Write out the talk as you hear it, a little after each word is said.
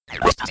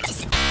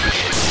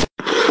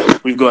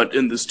We've got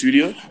in the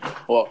studio,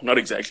 well, not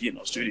exactly in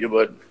our studio,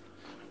 but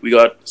we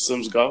got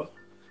Sims Gav,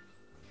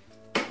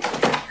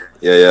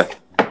 Yeah.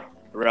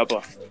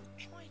 rapper.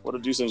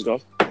 What do Sims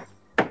Gav?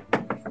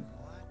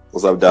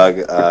 What's up, dog?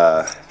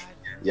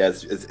 Yeah,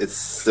 it's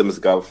Sims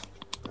Gov.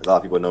 A lot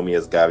of people know me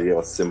as Gavi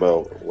or Simba,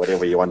 or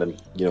whatever you want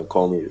to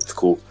call me. It's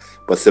cool,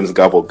 but Sims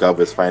Gov or Gov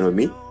is fine with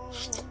me.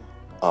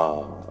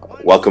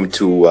 Welcome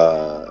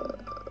to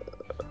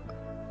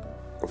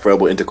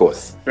Preferable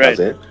Intercourse.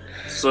 Right.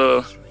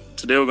 So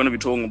today we're going to be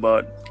talking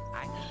about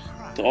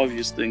the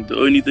obvious thing, the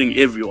only thing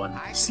everyone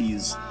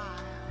sees: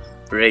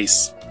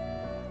 race.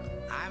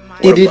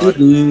 What about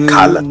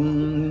Color.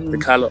 the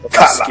color of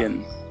the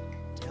skin?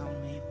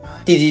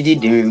 I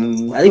think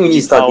we need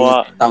to start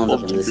Power these sounds of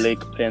from the this. Black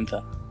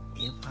Panther.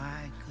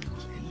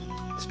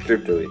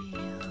 Stripped away.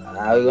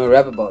 We're gonna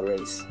rap about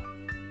race.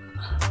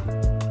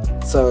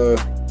 So,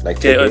 Like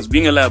Okay, it's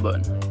being a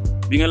lab-on.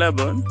 Being a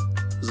lab-on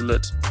is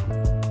lit.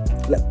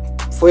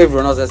 for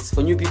everyone else, that's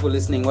for new people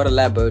listening, what a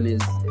lab bone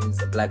is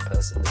a black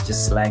person. It's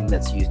just slang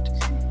that's used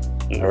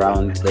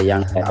around the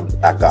young a people.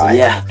 black So, guy.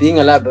 yeah, being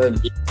a lab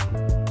bone.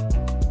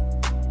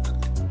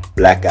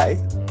 Black guy.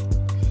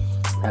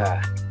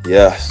 Ah,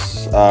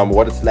 Yes.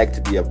 What it's like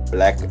to be a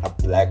black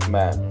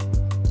man.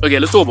 Okay,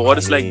 let's talk about what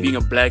it's like mean- being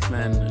a black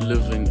man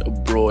living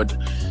abroad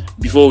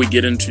before we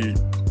get into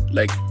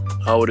like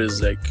how it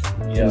is like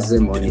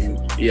Zim or anything.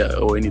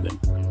 or anything.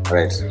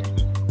 Right.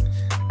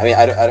 I mean,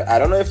 I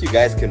don't know if you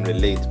guys can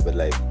relate, but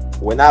like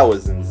when I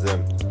was in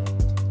Zim,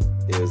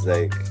 it was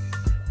like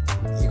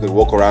you could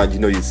walk around,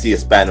 you see a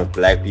span of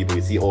black people,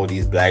 you see all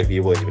these black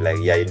people, and you'd be like,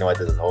 yeah, you know what,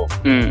 this is home.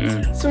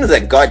 Mm-mm. As soon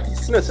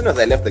as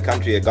I left the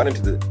country, I got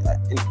into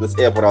this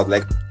airport, I was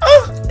like,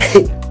 oh,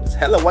 there's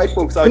hella white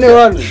folks out here.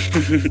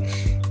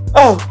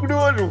 Oh,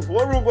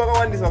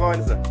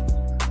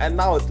 and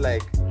now it's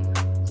like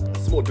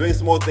doing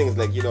small things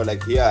like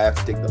like here I have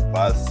to take the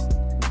bus.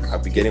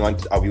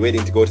 I'll be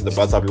waiting to go to the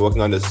bus. I'll be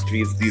walking on the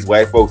streets. These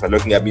white folks are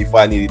looking at me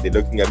funny. They're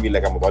looking at me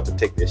like I'm about to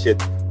take their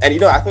shit.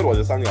 And I thought it was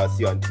just something I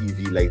see on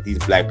TV, like these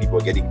black people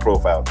are getting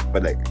profiled.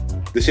 But like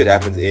this shit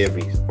happens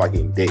every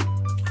fucking day.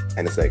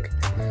 And it's like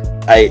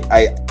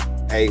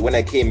I when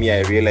I came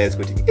here I realized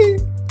this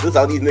is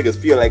how these niggas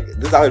feel. Like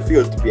this is how it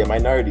feels to be a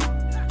minority.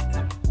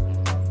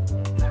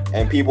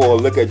 And people will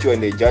look at you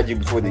and they judge you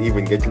before they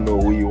even get to know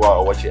who you are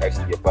or what you're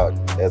actually about.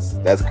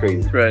 That's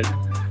crazy. Right.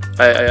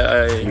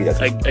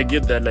 I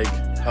get that, like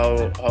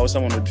how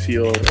someone would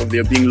feel if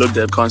they're being looked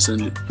at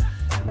constantly.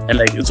 And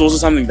like it's also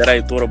something that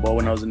I thought about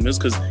when I was in Miz,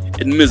 because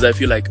in Miz I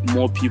feel like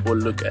more people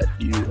look at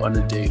you on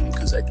a daily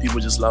because like people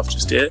just love to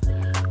stare.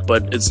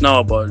 But it's now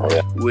about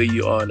where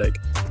you are. Like,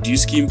 do you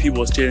scheme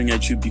people are staring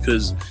at you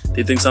because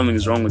they think something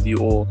is wrong with you,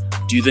 or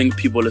do you think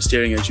people are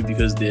staring at you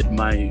because they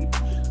admire you?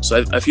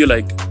 So I feel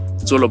like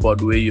it's all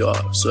about where you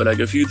are. So like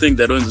if you think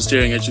that one's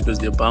staring at you because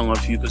they're bang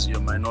off you because you're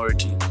a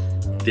minority,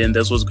 then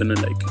that's what's gonna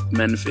like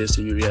manifest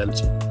in your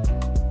reality.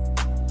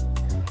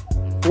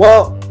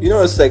 Well,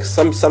 it's like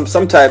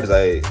sometimes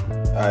I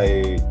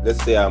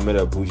let's say I'm in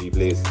a bougie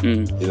place.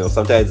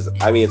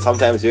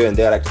 Sometimes here and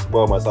there I like to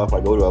spoil myself.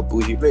 I go to a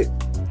bougie place,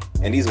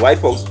 and these white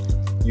folks,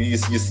 you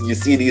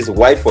see these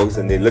white folks,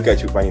 and they look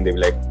at you funny.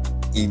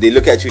 They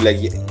look at you like,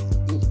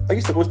 are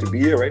you supposed to be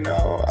here right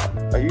now?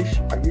 Are you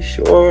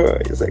sure?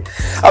 It's like,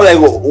 I'm like,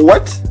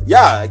 what?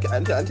 Yeah,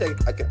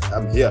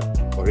 I'm here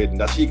already.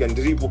 That she can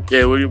dribble.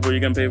 Yeah, what you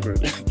can pay for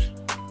it.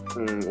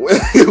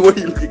 What are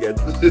you looking at?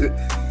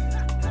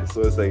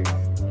 So it's like,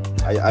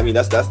 I mean,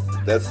 that's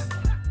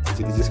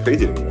it's just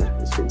crazy to me,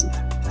 man. It's crazy.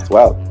 It's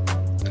wild.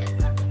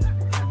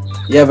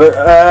 Yeah, but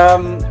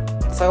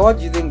so what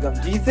do you think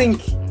of? Do you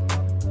think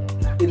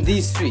in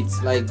these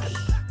streets, like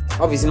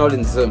obviously not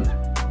in Zim,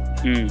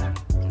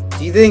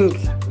 do you think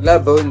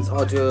lab bones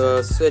are to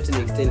a certain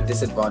extent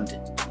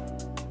disadvantaged?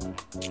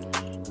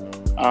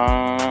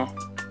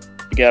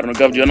 Okay, I don't know.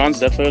 Gav, do you want to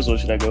answer that first, or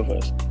should I go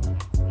first?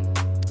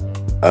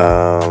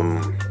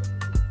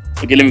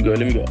 Okay, let me go.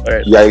 All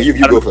right. Yeah, you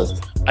go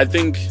first. I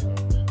think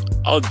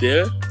out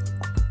there,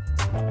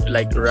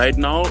 like right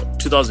now,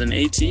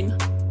 2018,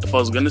 if I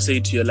was gonna say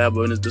to your lab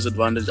owner is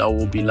disadvantage, I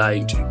will be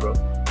lying to you, bro.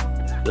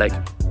 Like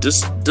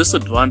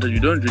disadvantage, you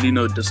don't really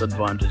know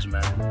disadvantage,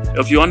 man.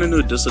 If you want to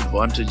know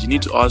disadvantage, you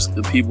need to ask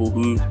the people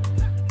who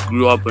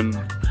grew up in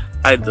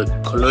either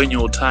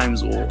colonial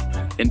times or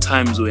in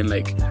times when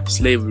like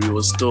slavery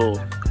was still,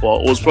 well,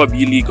 it was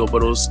probably illegal,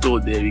 but it was still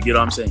there. You get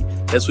what I'm saying?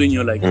 That's when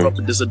you're like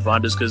proper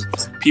disadvantaged, because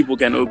people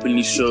can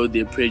openly show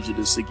their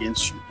prejudice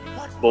against you.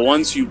 But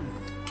once you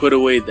put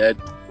away that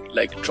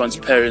like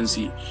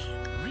transparency,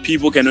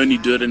 people can only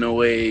do it in a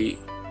way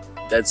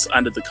that's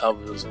under the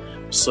covers.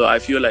 So I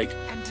feel like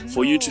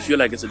for you to feel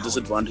like it's a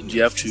disadvantage,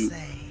 you have to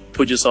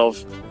put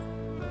yourself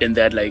in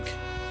that like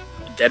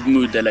that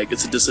mood that like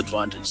it's a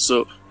disadvantage.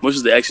 So most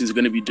of the actions you're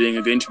going to be doing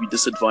are going to be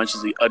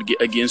disadvantages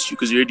against you,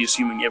 because you're already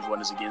assuming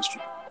everyone is against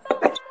you.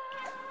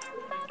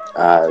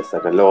 It's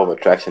like a law of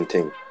attraction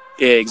thing.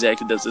 Yeah,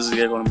 exactly. This is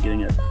exactly what I'm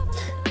getting at.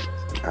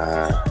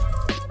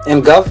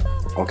 And Gov?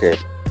 Okay.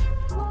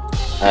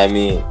 I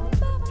mean,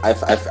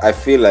 I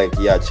feel like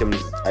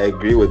Chims. I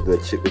agree with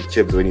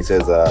Chips when he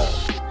says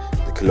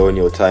the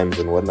colonial times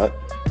and whatnot.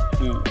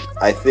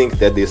 I think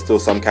that there's still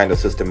some kind of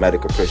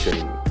systematic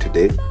oppression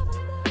today.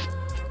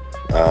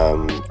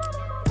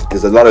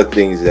 There's a lot of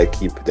things that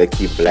keep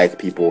black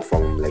people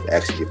from like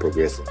actually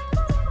progressing.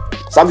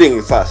 Something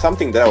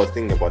that I was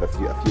thinking about a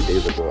few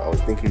days ago. I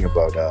was thinking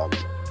about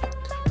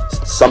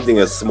something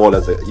as small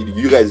as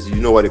you guys, you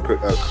know what a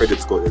credit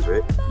score is,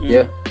 right?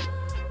 Yeah.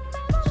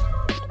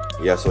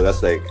 Yeah, so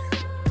that's like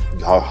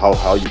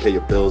how you pay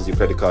your bills, your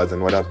credit cards,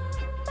 and whatnot.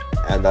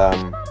 And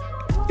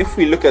if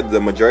we look at the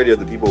majority of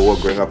the people who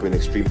are growing up in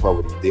extreme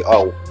poverty, they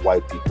are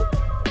white people.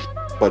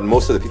 But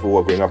most of the people who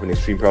are growing up in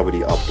extreme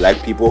poverty are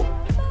black people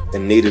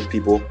and native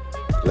people,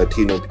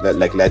 Latino,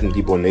 like Latin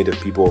people, native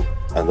people,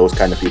 and those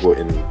kind of people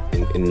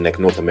in like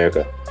North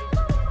America.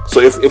 So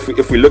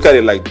if we look at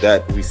it like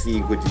that, we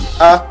see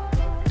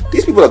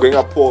these people are growing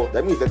up poor.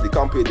 That means that they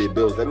can't pay their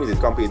bills. That means they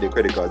can't pay their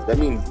credit cards. That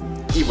means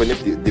even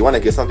if they want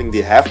to get something,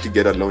 they have to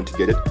get a loan to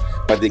get it.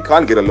 But they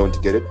can't get a loan to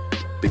get it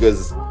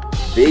because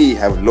they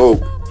have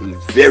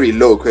very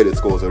low credit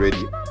scores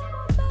already.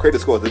 Credit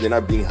scores that they're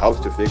not being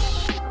helped to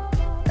fix.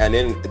 And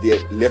then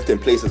they're left in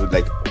places with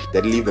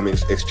that leave them in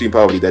extreme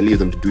poverty, that leave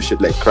them to do shit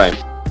like crime.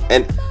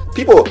 And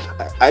people,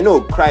 I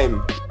know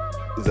crime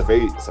is a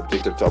very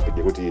subjective topic.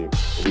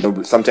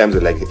 Sometimes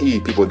we're like,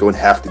 people don't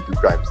have to do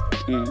crimes.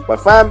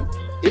 But fam,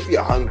 if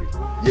you're hungry,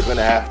 you're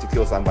gonna have to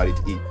kill somebody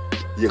to eat.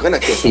 You're gonna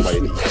kill somebody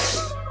to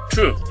eat.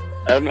 True.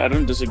 I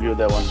don't disagree with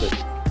that one bit.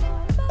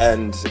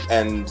 And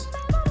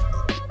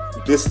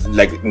this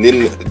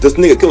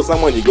nigga killed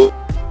someone,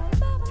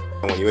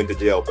 when you went to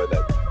jail, but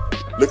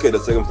like, look at the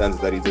circumstances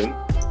that he's in.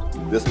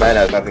 This man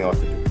has nothing else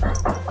to do.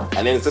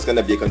 And then it's just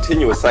gonna be a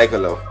continuous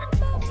cycle of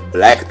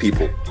black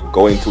people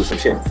going through some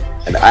shit.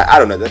 And I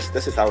don't know, that's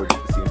just how it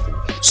seems to me.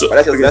 So,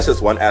 but that's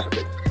just one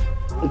aspect.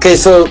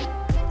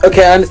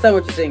 Okay, I understand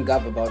what you're saying,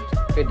 Gav, about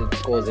credit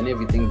scores and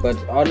everything, but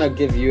I wanna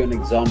give you an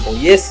example.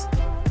 Yes,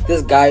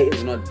 this guy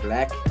is not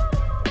black,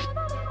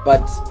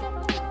 but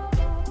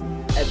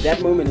at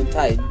that moment in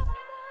time,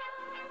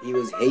 he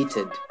was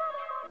hated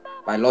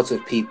by lots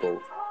of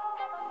people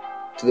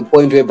to the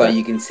point whereby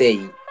you can say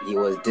he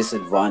was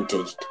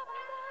disadvantaged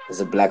as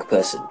a black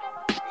person.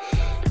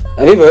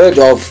 Have you ever heard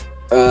of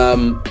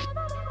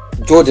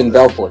Jordan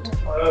Belfort?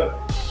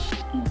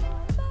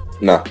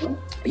 No.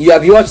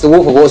 Have you watched The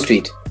Wolf of Wall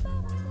Street?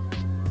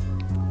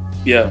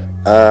 Yeah.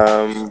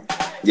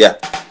 Yeah.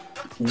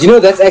 Do you know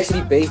that's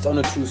actually based on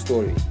a true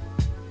story?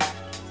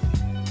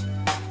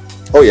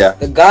 Oh yeah.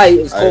 The guy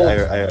is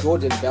called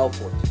Jordan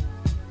Belfort.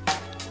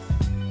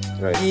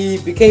 Right. He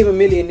became a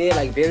millionaire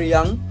like very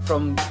young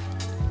from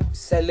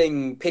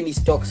selling penny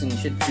stocks and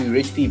shit to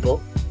rich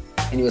people,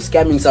 and he was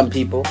scamming some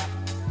people.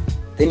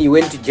 Then he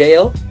went to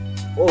jail.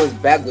 All his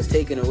bag was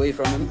taken away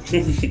from him.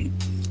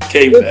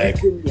 Came back.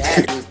 Everything he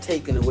had was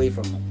taken away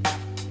from him.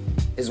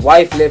 His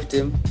wife left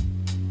him.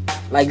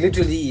 Like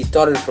literally, he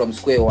started from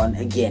square one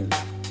again.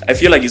 I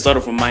feel like he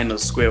started from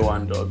minus square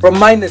one, dog. From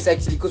minus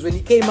actually, because when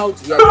he came out,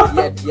 he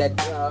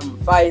had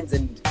fines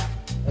and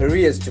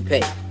arrears to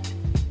pay.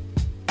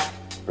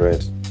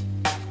 Right.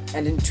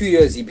 And in 2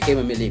 years, he became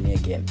a millionaire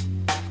again.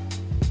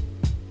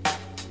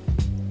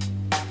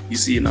 You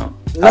see now.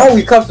 Now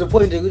we come to the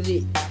point that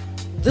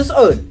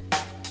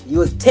he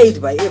was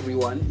tagged by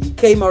everyone. He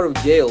came out of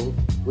jail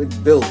with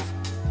bills.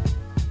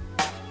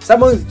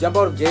 Someone jump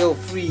out of jail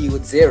free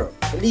with zero.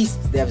 At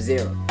least they have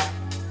zero.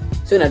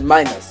 So not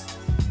minus.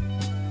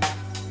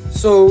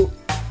 So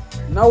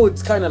now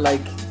it's kind of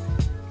like.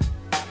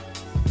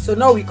 So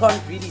now we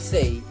can't really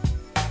say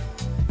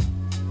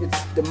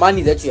it's the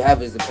money that you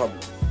have is the problem.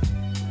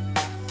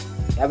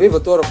 Have you ever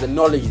thought of the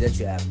knowledge that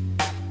you have?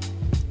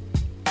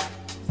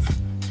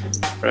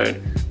 Right.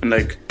 And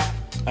like,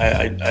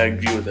 I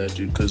agree with that,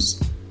 dude,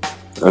 because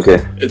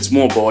it's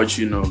more about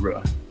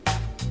bro.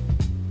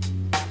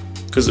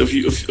 Because if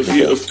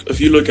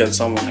you look at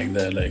someone like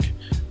that, like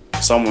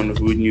someone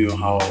who knew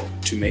how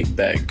to make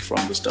back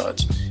from the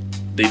start,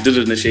 they did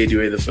it in a shady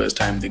way the first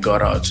time they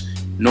got out.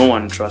 No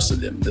one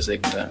trusted them the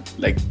second time.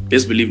 Like,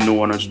 best believe no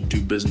one wanted to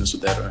do business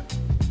with that, right?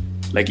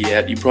 Like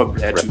he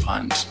probably had 2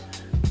 hands.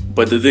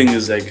 But the thing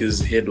is, like,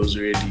 his head was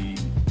already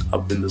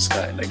up in the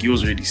sky. Like, he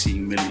was already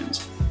seeing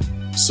millions.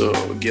 So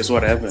guess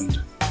what happened?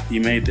 He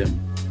made them.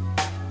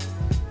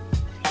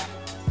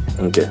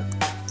 Okay.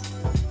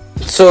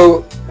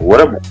 So what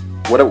about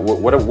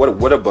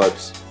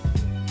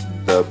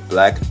the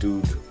black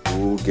dude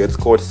who gets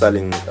caught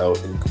selling,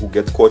 who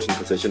gets caught in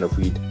possession of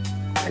weed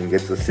and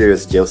gets a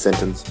serious jail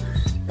sentence,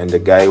 and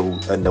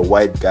the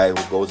white guy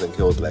who goes and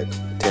kills like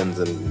 10s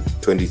and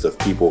 20s of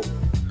people,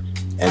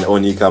 and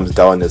only comes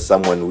down as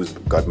someone who's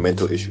got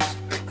mental issues?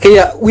 Okay,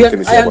 yeah,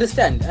 I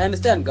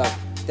understand, God,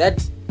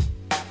 that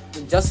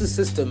the justice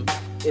system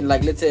in,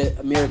 like, let's say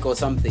America or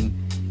something,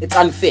 it's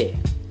unfair.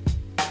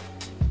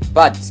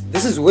 But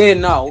this is where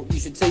now you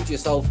should say to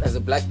yourself, as a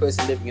black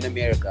person living in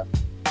America,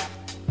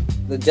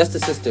 the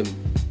justice system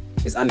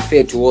is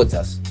unfair towards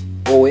us,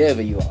 or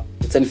wherever you are.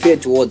 It's unfair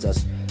towards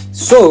us.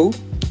 So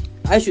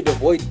I should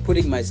avoid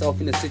putting myself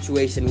in a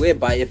situation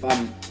whereby if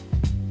I'm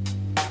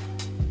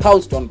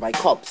pounced on by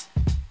cops,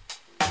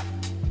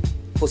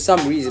 for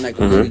some reason I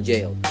could go to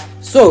jail.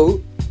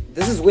 So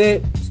this is where,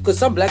 because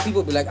some black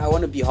people be like, I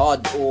want to be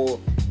hard, or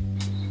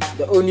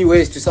the only way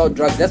is to sell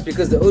drugs. That's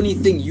because the only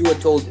thing you were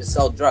told is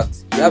sell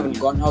drugs. You haven't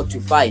gone out to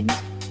find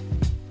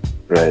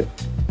Right.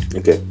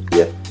 Okay.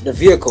 Yeah. the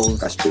vehicles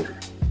That's true.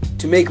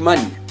 to make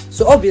money.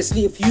 So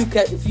obviously, if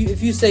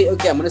you say,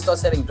 okay, I'm gonna start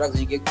selling drugs,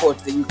 and you get caught,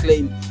 then you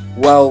claim,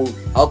 well,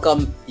 how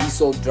come he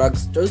sold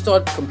drugs? Don't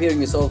start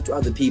comparing yourself to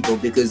other people,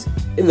 because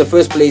in the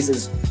first place,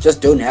 is just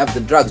don't have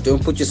the drugs.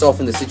 Don't put yourself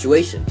in the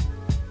situation.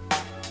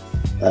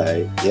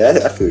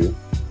 Yeah, I feel you.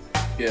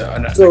 Yeah,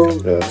 and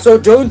So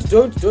don't.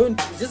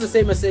 It's just the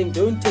same as saying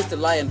don't taste a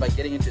lion by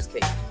getting into his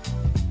cage.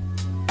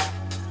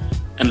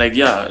 And like,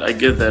 yeah, I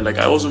get that. Like,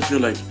 I also feel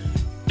like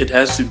it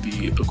has to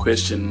be a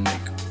question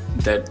like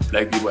that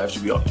black people have to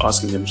be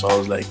asking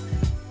themselves, like,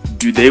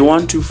 do they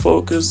want to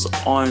focus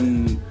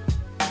on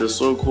the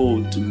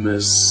so-called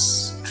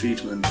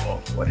mistreatment or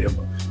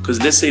whatever?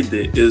 Because let's say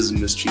there is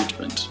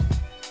mistreatment,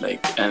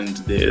 like, and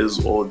there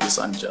is all this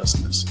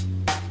unjustness.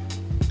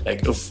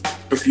 Like,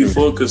 if you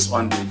focus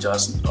on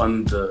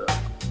the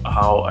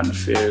how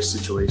unfair a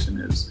situation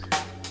is,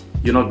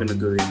 you're not gonna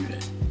go anywhere.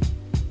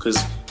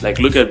 Because like,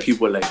 look at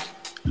people like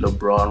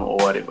LeBron or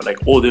whatever,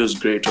 like all those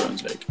great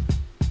ones. Like,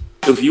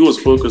 if he was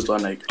focused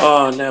on like,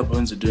 oh,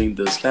 Lab-Bones are doing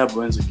this,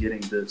 Lab-Bones are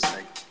getting this,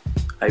 like,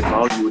 I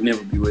vowed he would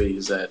never be where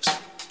he's at.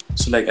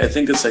 So like, I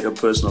think it's like a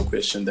personal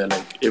question that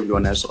like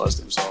everyone has to ask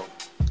themselves,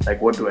 like,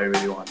 what do I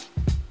really want?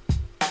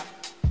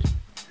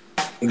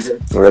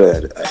 Exactly.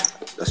 Well,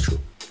 that's true.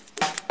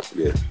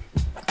 Yeah.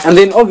 And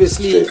then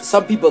obviously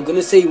some people are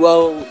gonna say,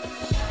 well,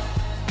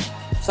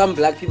 some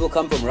black people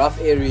come from rough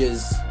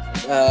areas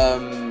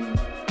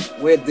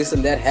where this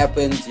and that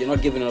happens. You're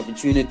not given an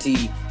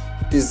opportunity.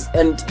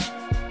 And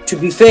to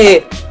be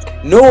fair,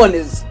 no one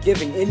is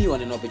giving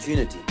anyone an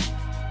opportunity.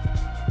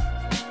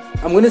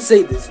 I'm gonna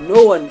say this: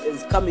 no one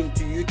is coming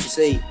to you to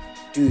say,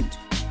 dude,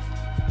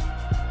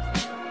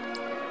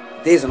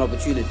 there's an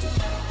opportunity.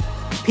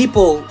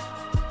 People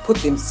put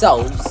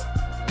themselves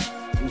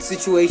in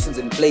situations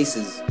and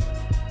places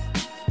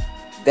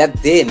that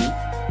then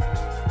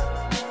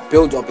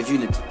build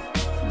opportunity.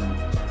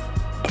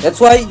 That's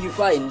why you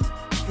find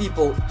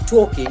people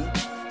talking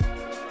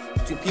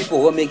to people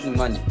who are making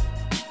money.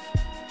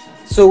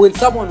 So when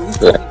someone who's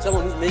talking to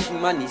someone who's making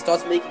money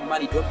starts making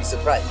money, don't be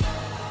surprised.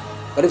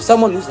 But if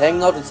someone who's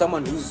hanging out with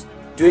someone who's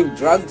doing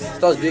drugs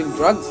starts doing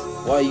drugs,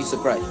 why are you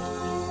surprised?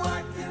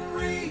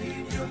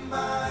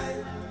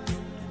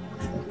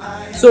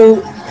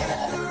 So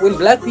when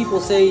black people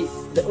say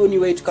the only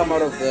way to come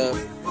out of the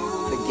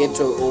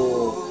ghetto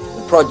or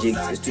the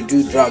projects is to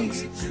do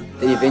drugs,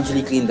 then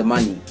eventually clean the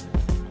money.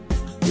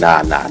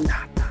 Nah.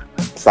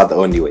 It's not the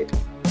only way,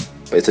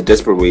 but it's a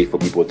desperate way for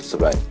people to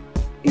survive.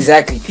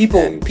 Exactly.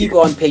 People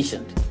aren't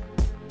patient.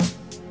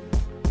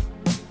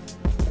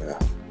 Yeah.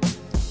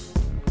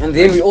 And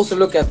then we also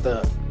look at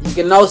you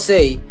can now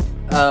say,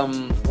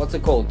 what's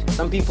it called?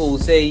 Some people will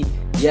say,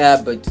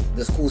 yeah, but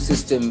the school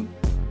system,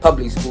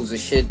 public schools are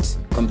shit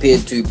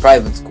compared to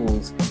private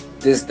schools.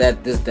 This,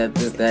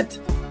 that.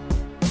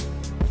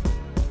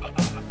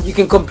 You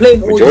can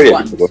complain all you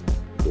want,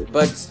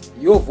 but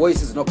your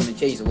voice is not going to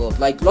change the world.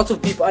 Like lots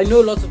of people, I'm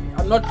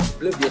not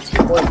oblivious to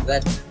the point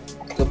that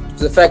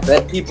the fact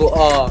that people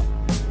are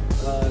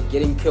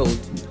getting killed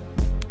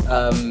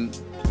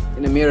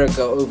in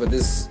America over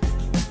this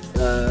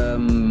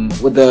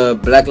with the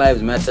Black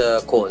Lives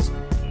Matter cause.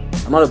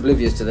 I'm not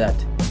oblivious to that,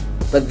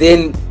 but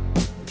then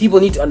people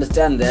need to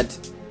understand that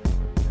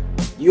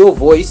your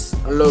voice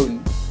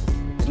alone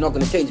is not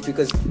going to change,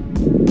 because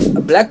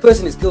a black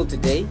person is killed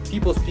today,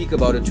 people speak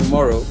about it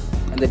tomorrow,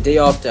 and the day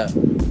after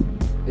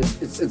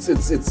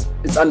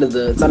it's under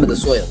the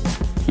soil.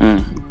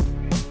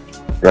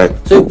 Right.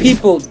 So if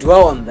people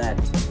dwell on that,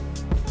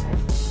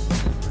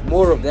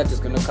 more of that is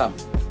going to come.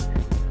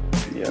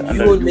 Yeah,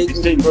 You won't make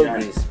any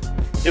progress.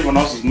 Everyone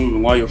else is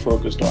moving while you're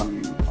focused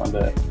on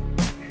that.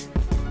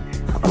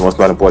 And what's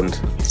not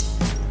important.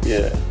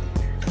 Yeah.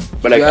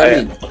 But like, You know what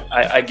I mean?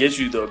 I get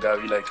you though,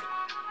 Gavi. Like,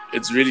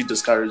 it's really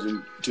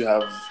discouraging to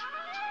have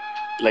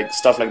like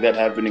stuff like that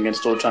happening and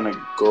still trying to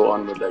go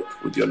on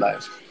with your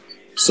life.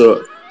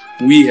 So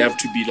we have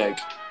to be like,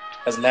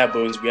 as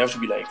Lab-Bones, we have to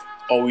be like,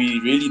 are we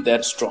really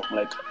that strong?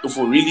 Like, if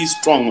we're really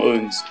strong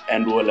owns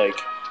and we're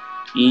like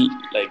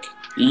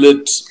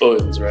lit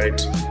owns,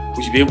 right?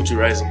 We should be able to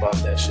rise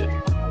above that shit.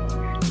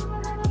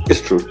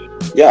 It's true.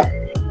 Yeah.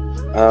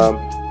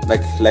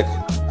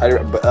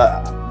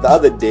 The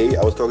other day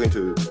I was talking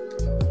to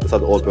this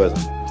other old person.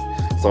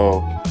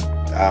 So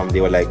they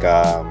were like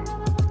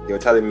they were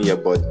telling me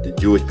about the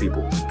Jewish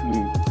people.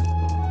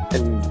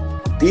 And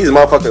these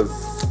motherfuckers,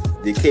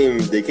 they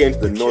came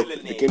to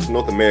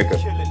North America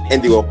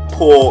and they were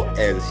poor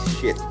as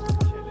shit.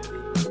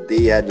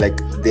 They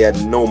had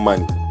no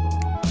money.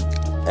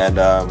 And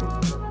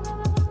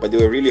but they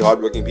were really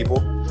hardworking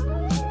people.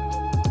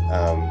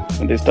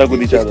 And they stuck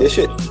with each other. Their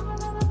shit.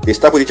 They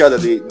stuck with each other.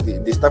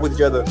 They stuck with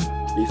each other.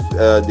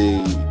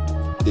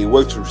 They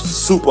worked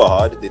super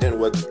hard. They didn't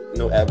work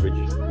average.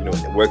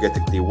 Work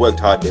ethic. They worked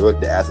hard. They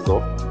worked their asses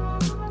off,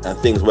 and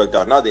things worked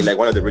out. Now they're like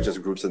one of the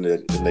richest groups in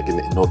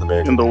North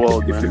America. In the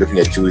world, if you're looking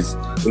at Jews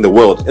in the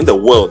world,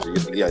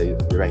 yeah, you're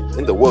right.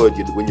 In the world,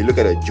 when you look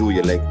at a Jew,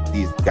 you're like,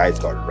 these guys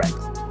got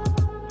ranks.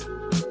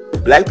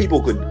 Black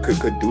people could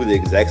do the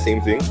exact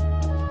same thing.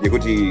 You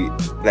could be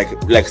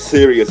like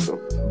serious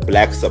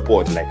black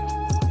support, like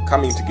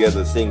coming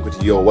together, saying,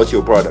 "Yo, what's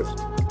your product?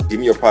 Give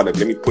me your product.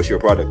 Let me push your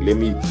product. Let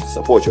me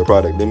support your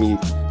product. Let me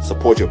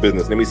support your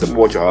business. Let me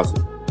support your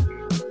hustle."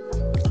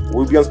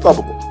 We'll be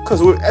unstoppable.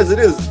 Because as it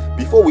is,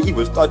 before we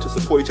even start to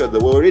support each other,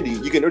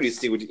 you can already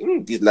see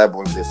these lab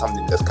ones. There's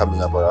something that's coming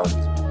up around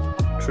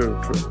these. True.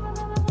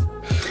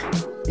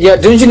 Yeah,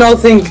 don't you now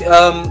think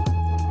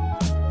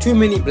too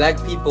many black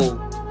people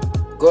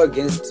go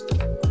against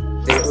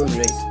their own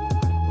race?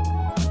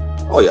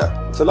 Oh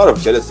yeah, it's a lot of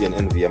jealousy and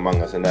envy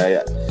among us, and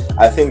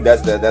I think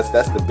that's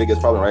the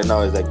biggest problem right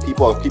now. Is like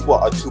people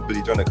are too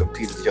busy trying to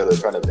compete with each other,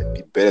 trying to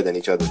be better than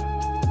each other,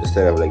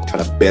 instead of like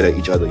trying to better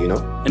each other,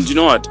 And you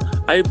know what?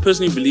 I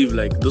personally believe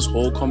like this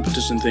whole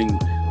competition thing,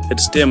 it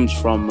stems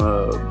from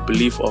a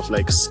belief of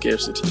like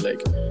scarcity.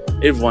 Like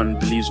everyone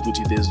believes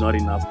there's not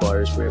enough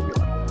bars for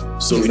everyone,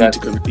 so we need to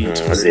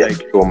compete.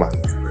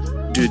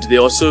 Dude,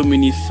 there are so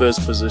many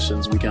first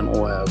positions we can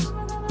all have.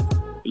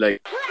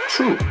 Like,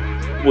 true.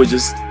 We're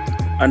just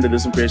under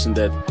this impression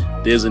that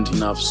there isn't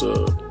enough,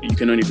 so you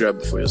can only grab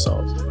it for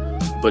yourself.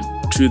 But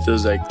truth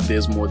is, like,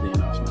 there's more than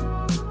enough, man.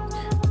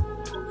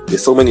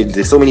 There's so many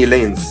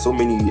lanes, so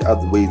many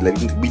other ways. Like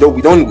we don't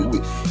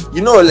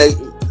like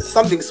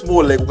something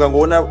small. Like we can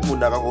go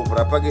for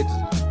a package,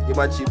 give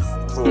my chips.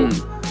 So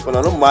when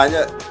I don't mind,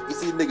 you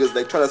see niggas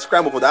like trying to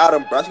scramble for the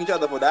item, brushing each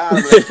other for the item.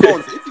 Like,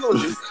 if you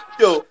don't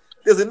just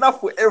there's enough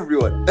for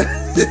everyone.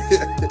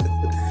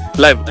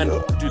 Live, and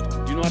dude,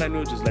 do you know what I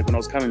noticed? Like when I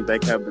was coming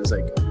back up, it's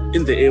like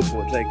in the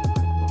airport, like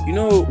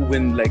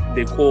when like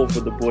they call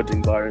for the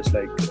boarding bars,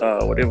 like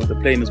whatever, the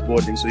plane is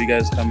boarding, so you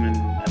guys come in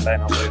and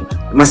line up.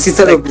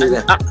 Masita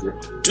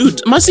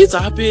dude, Masita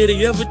happy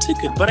you have a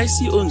ticket, but I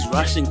see Owens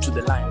rushing to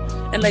the line,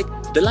 and like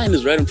the line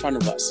is right in front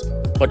of us,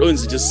 but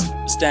Owens is just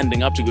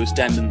standing up to go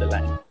stand in the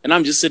line, and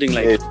I'm just sitting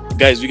like,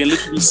 guys, we can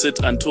literally sit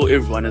until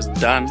everyone is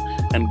done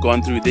and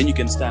gone through, then you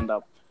can stand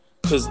up.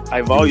 Because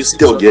I've always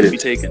still get it be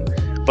taken,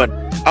 but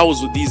I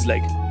was with these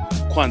like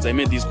Kwans. I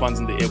met these Kwans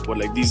in the airport,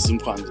 like these Zim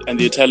Kwans, and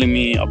they're telling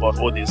me about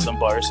all these Zim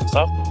bars and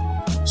stuff.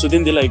 So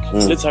then they're like,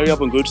 let's hurry up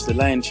and go to the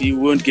line. We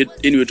won't get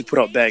anywhere to put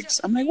our bags.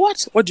 I'm like,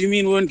 what? What do you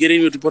mean we won't get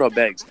anywhere to put our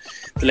bags?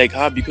 They're like,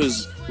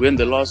 because we're in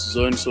the last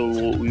zone, so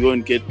we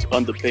won't get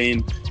on the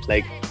plane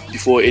like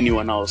before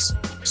anyone else.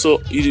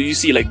 So you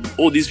see, like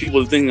all these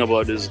people thinking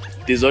about is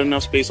there's not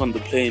enough space on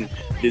the plane.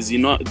 There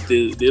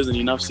isn't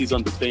enough seats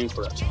on the plane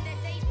for us.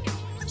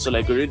 So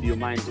like already your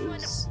mind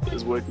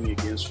is working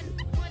against you.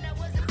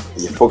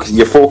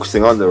 You're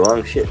focusing on the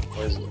wrong shit.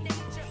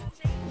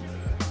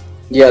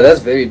 Yeah, that's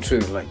very true.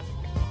 Like,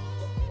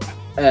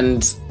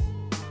 and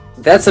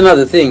that's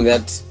another thing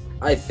that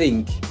I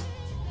think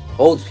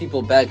holds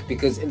people back,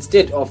 because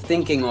instead of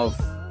thinking of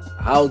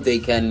how they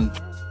can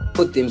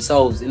put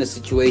themselves in a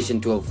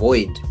situation to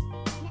avoid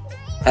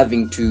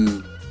having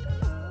to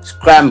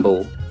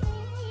scramble,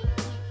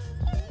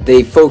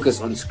 they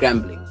focus on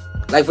scrambling.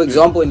 Like, for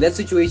example, in that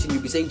situation,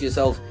 you'd be saying to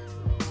yourself,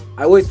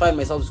 I always find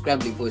myself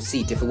scrambling for a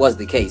seat. If it was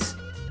the case,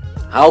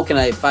 how can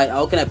I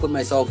put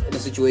myself in a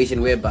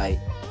situation whereby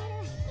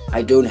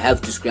I don't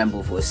have to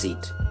scramble for a seat?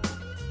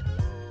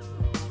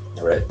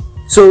 Right.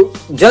 So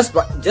just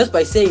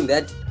by saying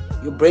that,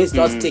 your brain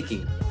starts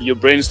ticking. Your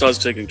brain starts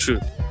ticking. True.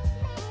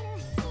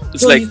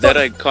 It's so like that.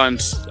 I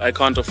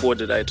can't afford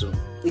that item.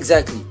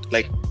 Exactly.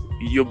 Like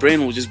your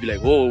brain will just be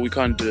like, "Oh, we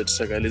can't do it." It's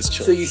like, let's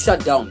chill. So you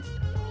shut down.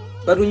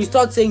 But when you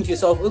start saying to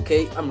yourself,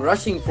 okay, I'm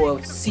rushing for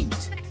a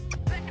seat.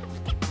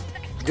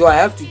 Do I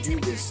have to do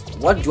this?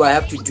 What do I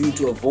have to do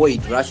to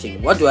avoid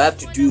rushing? What do I have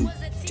to do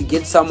to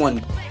get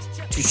someone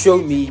to show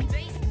me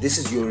this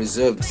is your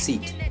reserved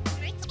seat?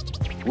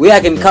 Where I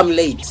can come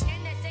late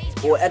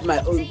or at my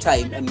own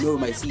time and know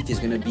my seat is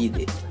going to be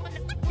there.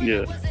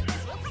 Yeah.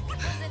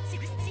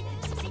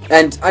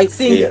 And I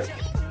think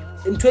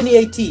in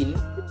 2018,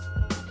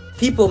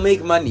 people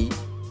make money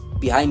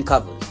behind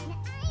covers.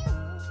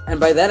 And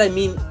by that I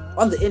mean,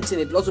 on the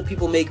internet, lots of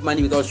people make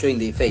money without showing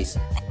their face.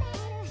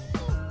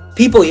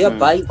 People here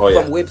buy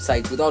from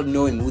websites without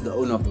knowing who the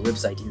owner of the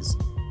website is.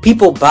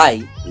 People buy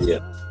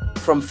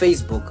from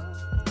Facebook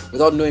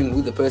without knowing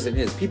who the person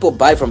is. People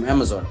buy from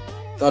Amazon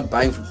without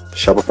buying from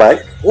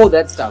Shopify, all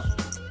that stuff.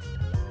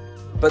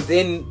 But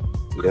then,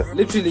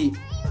 literally,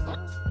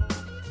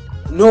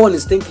 no one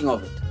is thinking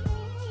of it,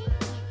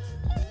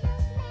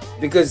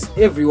 because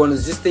everyone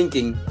is just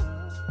thinking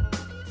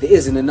there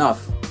isn't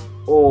enough,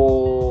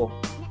 or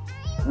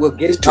we're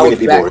getting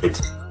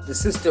outbacked. The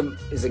system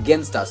is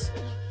against us.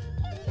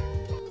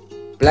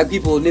 Black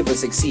people will never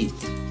succeed.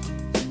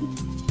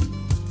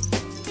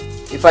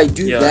 If I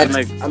do that,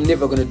 I'm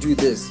never gonna do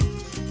this.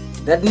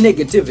 That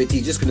negativity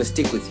is just gonna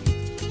stick with you.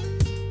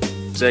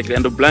 Exactly,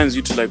 and it blinds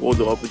you to like all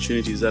the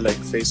opportunities that like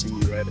facing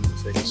you right in the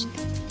face.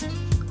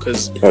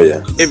 Because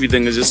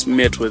everything is just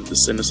met with the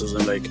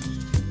cynicism. Like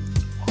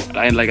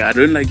I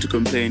don't like to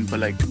complain,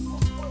 but like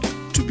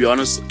to be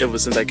honest, ever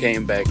since I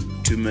came back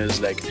to Miz,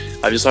 like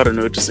I just started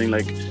noticing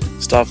like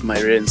stuff my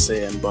friends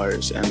say and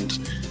bars, and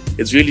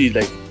it's really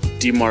like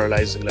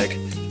demoralizing. Like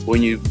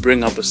when you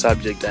bring up a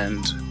subject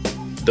and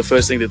the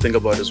first thing they think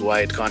about is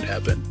why it can't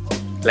happen.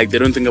 Like they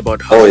don't think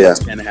about how it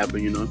can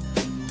happen, you know.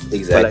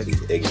 Exactly.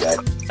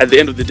 At the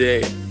end of the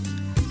day,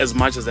 as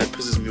much as that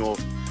pisses me off,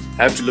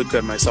 I have to look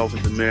at myself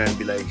in the mirror and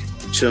be like,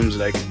 Chims,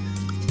 like,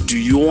 do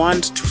you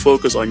want to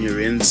focus on your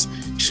ends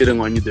shitting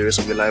on you the rest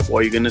of your life, or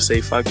are you gonna say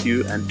fuck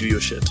you and do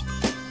your shit?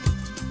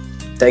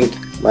 Thank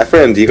you, my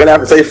friend. You're gonna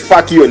have to say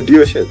fuck you and do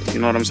your shit. You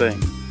know what I'm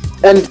saying?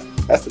 And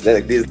that's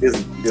like,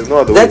 there's no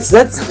other way.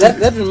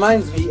 That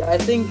reminds me. I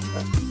think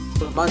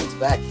a month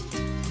back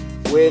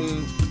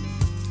when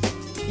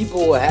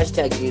people were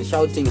hashtagging and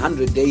shouting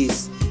 100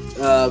 days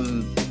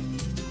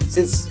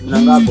since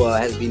Mnangagwa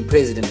has been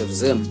president of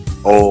Zim.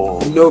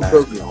 No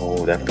progress.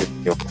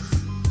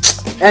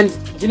 And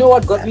you know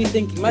what got me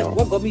thinking?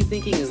 What got me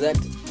thinking is that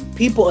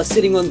people are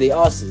sitting on their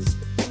asses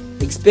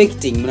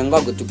expecting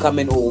Mnangagwa to come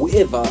in, or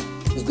whoever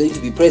is going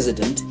to be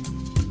president,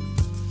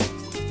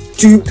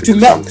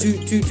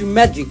 to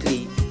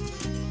magically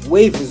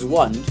wave his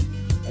wand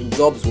and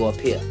jobs will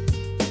appear.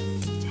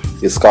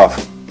 His scarf.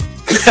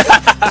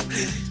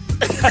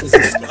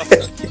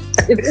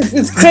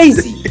 It's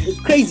crazy. It's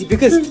crazy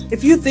because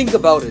if you think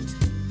about it,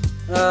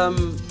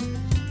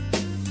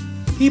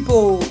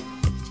 people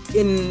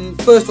in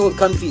first world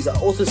countries are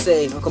also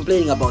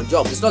complaining about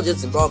jobs. It's not just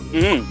Zimbabwe.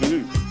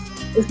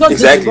 It's not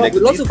just Zimbabwe. Like,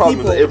 lots of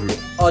people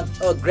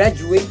are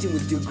graduating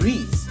with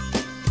degrees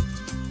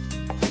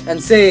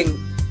and saying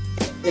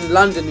in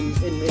London,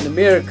 in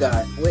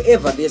America,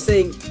 wherever, they're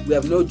saying we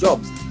have no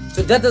jobs.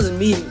 So that doesn't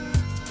mean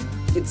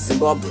it's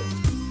Zimbabwe.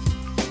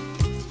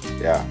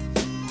 Yeah,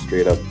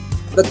 straight up.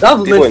 The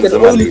government can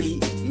only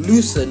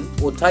loosen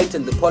or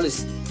tighten the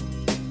policy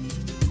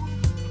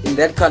in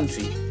that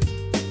country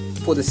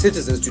for the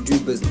citizens to do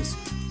business.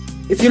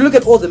 If you look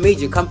at all the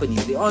major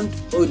companies, they aren't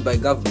owned by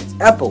governments.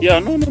 Apple. Yeah,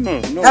 no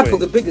Apple,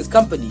 way. the biggest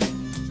company,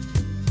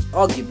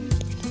 arguably,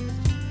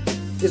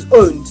 is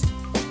owned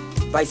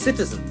by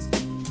citizens.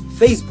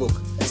 Facebook,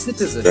 a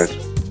citizen.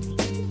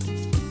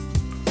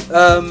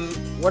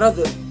 What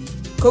other?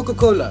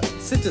 Coca-Cola,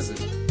 citizen.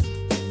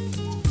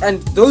 And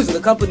those are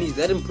the companies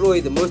that employ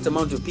the most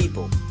amount of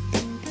people.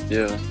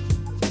 Yeah.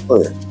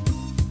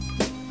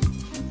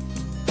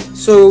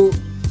 So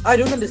I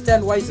don't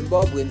understand why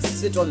Zimbabweans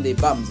sit on their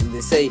bums and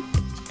they say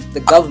the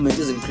government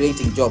isn't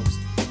creating jobs.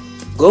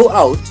 Go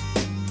out,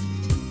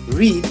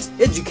 read,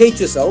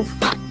 educate yourself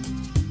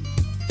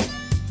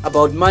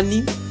about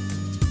money,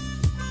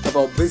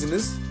 about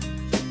business.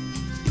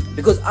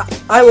 Because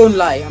I won't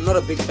lie, I'm not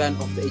a big fan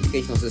of the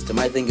educational system.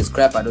 I think it's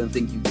crap. I don't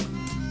think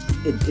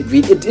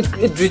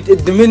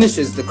it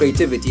diminishes the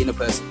creativity in a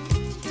person.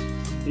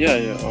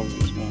 Yeah,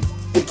 obviously.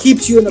 It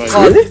keeps you in a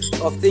path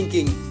of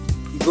thinking.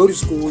 You go to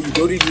school, you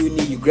go to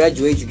uni, you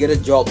graduate, you get a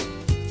job,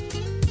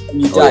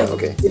 and you die.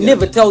 It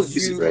never tells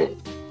you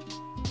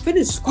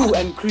finish school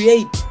and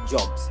create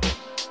jobs.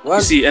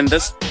 You see, and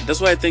that's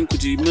why I think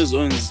with Miz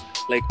owns,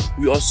 like,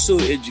 we are so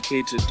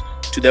educated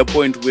to that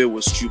point where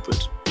we're stupid.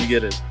 You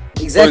get it?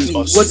 Exactly.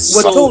 We're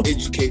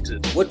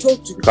educated. We're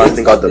told to can't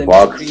think out the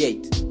box.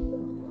 Create.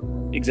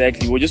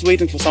 Exactly. We're just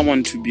waiting for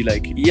someone to be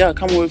like, yeah,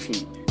 come away from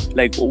me.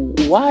 Like,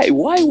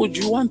 why would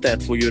you want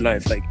that for your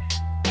life? Like,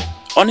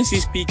 honestly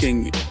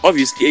speaking,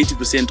 obviously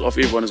 80% of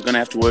everyone is gonna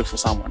have to work for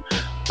someone.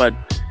 But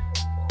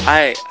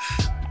I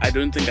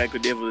don't think I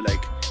could ever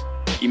like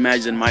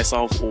imagine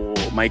myself or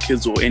my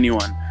kids or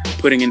anyone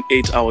putting in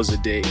 8 hours a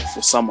day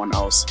for someone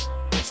else.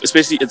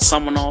 Especially it's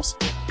someone else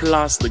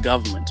plus the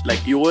government.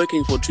 Like, you're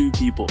working for two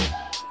people.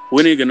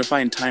 When are you gonna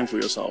find time for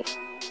yourself?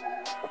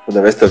 For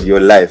the rest of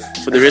your life.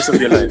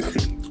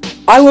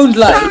 I won't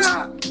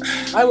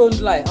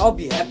lie. I'll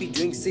be happy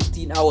doing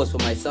 16 hours for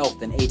myself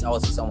than 8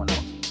 hours for someone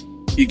else.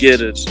 You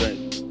get it,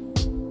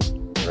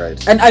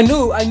 right? And I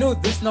know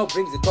this now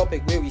brings the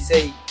topic where we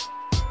say,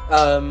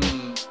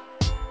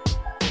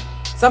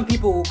 some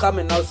people will come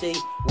and now say,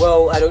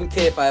 well, I don't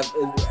care as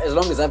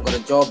long as I've got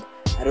a job,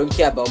 I don't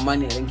care about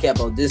money, I don't care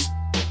about this.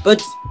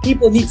 But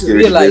people need to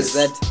realize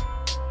that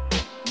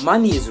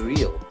money is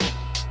real.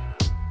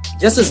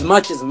 Just as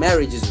much as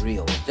marriage is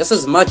real. Just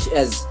as much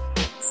as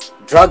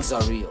drugs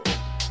are real.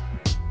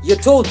 You're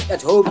told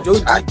at home,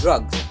 don't do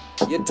drugs.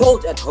 You're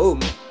told at home,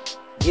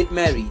 get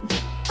married.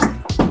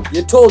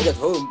 You're told at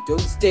home,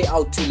 don't stay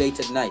out too late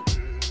at night.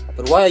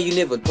 But why are you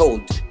never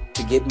told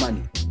to get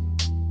money?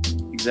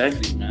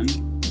 Exactly, man.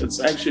 It's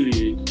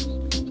actually...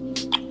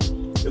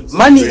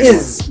 money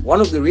is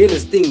one of the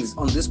realest things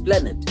on this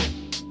planet.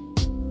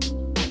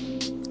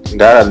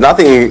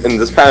 Nothing in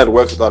this planet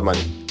works without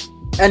money.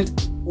 And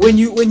when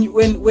you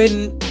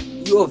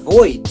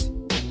avoid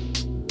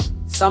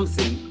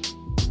something,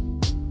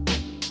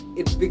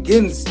 it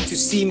begins to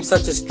seem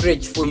such a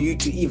stretch for you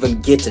to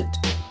even get it.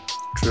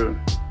 True.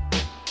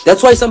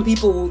 That's why some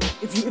people will,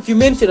 if you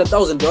mention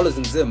 $1,000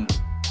 in Zim,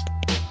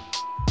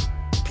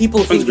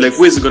 people think like,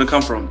 where's it gonna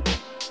come from?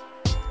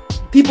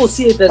 People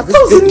see it as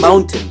this big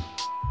mountain.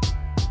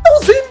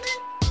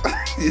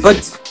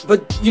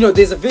 But you know,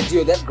 there's a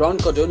video that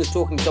Grant Cardone is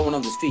talking to someone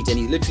on the street, and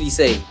he's literally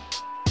saying,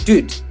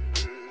 dude,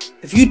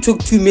 if you took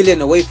 2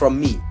 million away from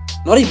me,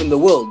 not even the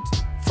world,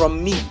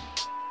 from me,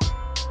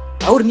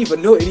 I wouldn't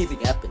even know anything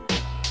happened.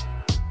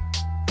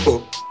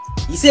 Oh.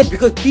 He said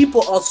because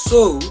people are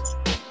so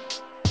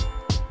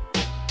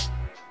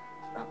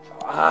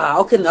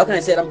how can I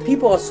say it?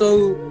 People are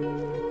so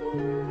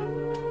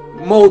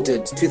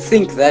molded to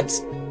think that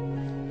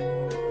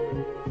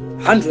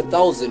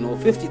 100,000 or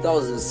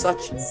 50,000 is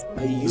such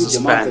a huge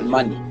amount of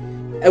money,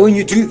 and when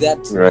you do that,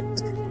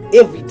 right,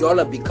 every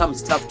dollar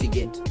becomes tough to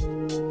get.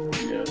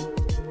 Yeah.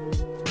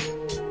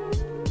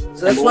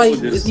 So that's why you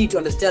just need to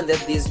understand that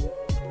there's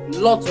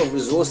lots of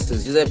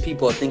resources, just that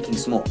people are thinking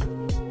small.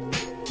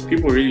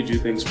 People really do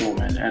think small,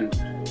 man, and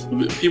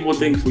people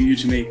think for you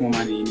to make more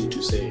money, you need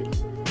to save.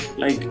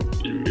 Like,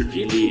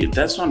 really,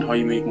 that's not how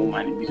you make more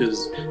money,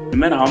 because no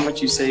matter how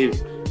much you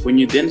save, when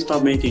you then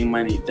start making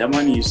money, that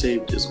money you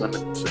saved is gonna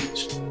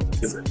finish.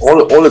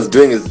 All it's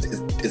doing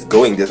is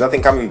going. There's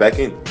nothing coming back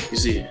in. You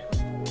see.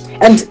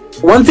 And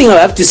one thing I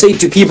have to say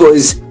to people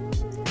is,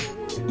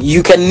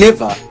 you can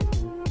never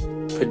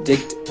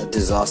predict a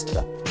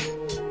disaster.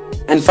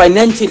 And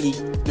financially,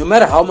 no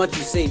matter how much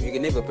you save, you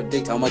can never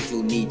predict how much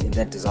you'll need in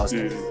that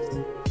disaster.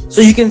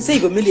 So you can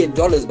save $1 million,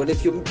 but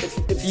if you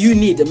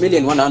need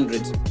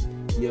 $1,100,000,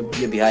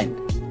 you're behind.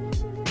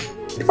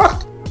 You're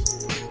fucked.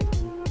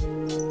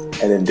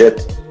 And in debt.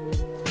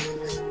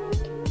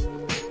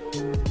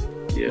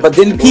 Yeah. But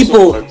then And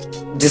people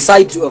also,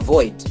 decide to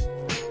avoid.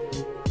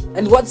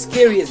 And what's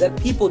scary is that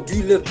people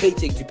do live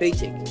paycheck to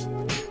paycheck.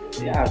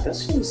 yeah,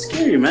 that's so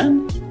scary,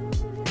 man.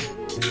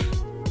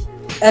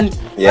 And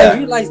Yeah. I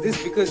realized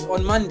this because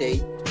on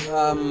Monday,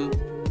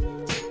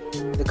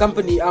 the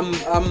company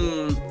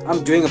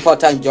I'm doing a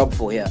part-time job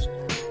for here,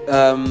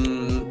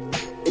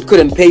 it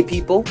couldn't pay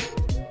people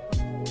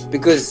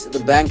because the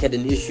bank had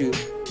an issue,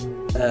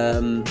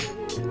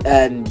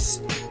 and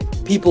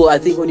people I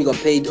think only got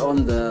paid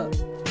on the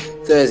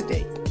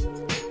Thursday.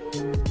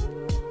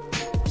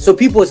 So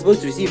people were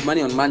supposed to receive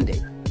money on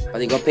Monday, but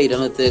they got paid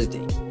on a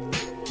Thursday.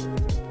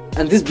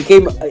 And this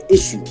became an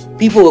issue.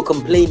 People were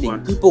complaining.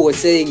 What? People were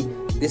saying,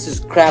 this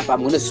is crap, I'm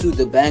going to sue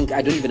the bank,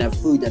 I don't even have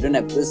food, I don't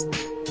have this.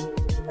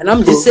 And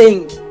I'm just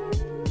saying,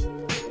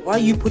 why are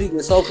you putting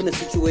yourself in a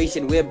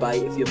situation whereby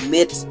if you're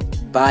met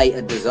by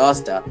a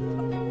disaster,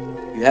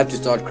 you have to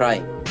start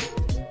crying?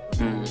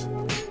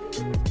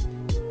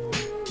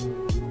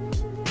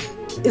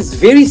 It's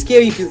very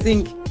scary to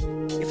think,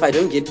 if I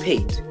don't get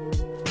paid,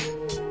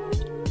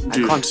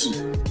 Dude. I can't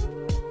eat.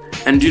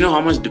 And do you know how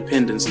much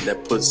dependency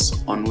that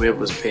puts on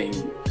whoever's paying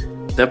you?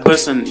 That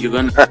person,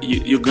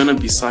 you're gonna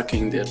be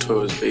sucking their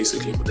toes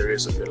basically for the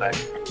rest of your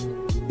life.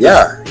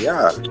 Yeah.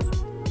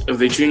 If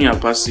they tune you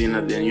past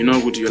Cena, then you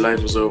know good your life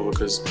is over,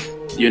 because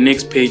your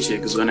next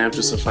paycheck is gonna have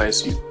to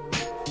suffice you.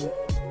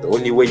 The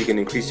only way you can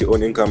increase your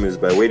own income is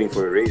by waiting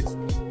for a raise.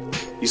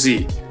 You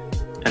see,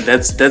 and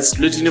that's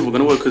literally never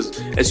gonna work, because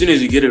as soon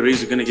as you get a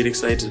raise, you're gonna get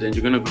excited and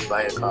you're gonna go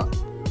buy a car.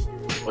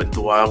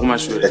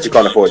 That you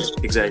can't afford.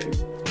 Exactly.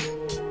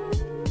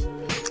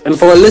 And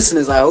for our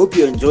listeners, I hope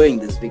you're enjoying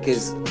this,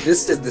 because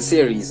this is the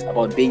series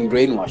about being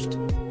brainwashed.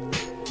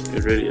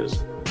 It really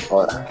is.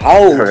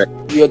 How Correct.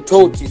 you're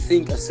told to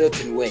think a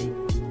certain way.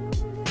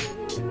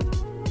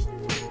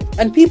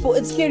 And people,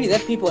 it's scary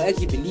that people are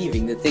actually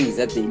believing the things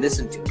that they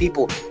listen to.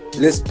 People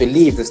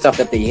believe the stuff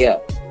that they hear.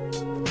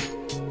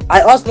 I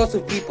ask lots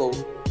of people,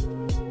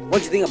 what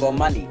do you think about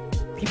money?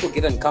 People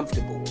get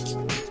uncomfortable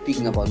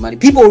speaking about money.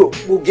 People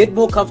will get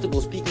more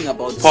comfortable speaking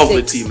about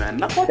Poverty, sex man.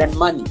 than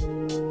money.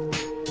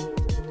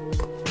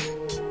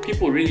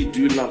 People really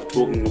do love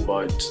talking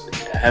about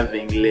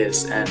having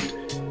less and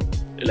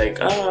like,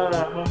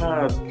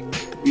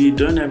 we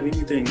don't have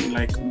anything,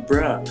 like,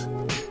 bruh.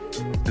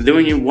 And then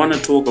when you want to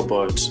talk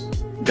about,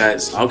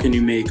 guys, how can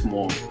you make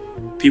more?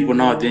 People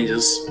now then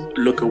just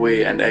look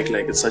away and act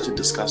like it's such a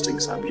disgusting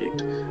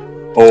subject.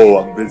 Oh,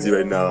 I'm busy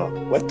right now.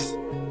 What?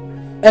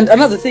 And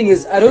another thing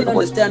is, I don't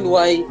understand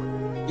why,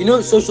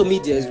 social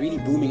media is really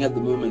booming at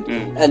the moment.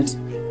 And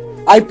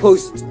I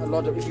post a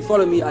lot of, if you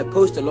follow me, I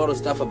post a lot of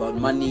stuff about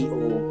money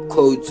or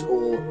codes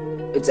or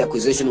its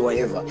acquisition or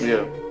whatever.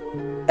 Yeah.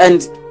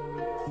 And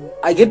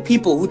I get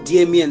people who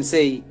DM me and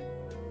say,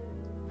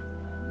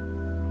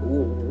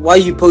 why are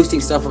you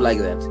posting stuff like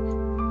that?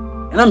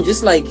 And I'm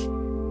just like,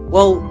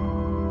 well,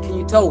 can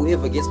you tell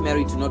whoever gets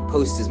married to not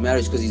post his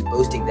marriage because he's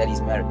boasting that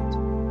he's married?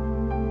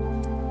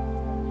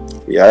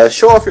 Yeah,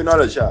 show off your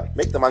knowledge,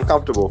 make them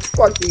uncomfortable.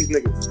 Fuck these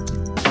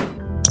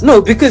niggas.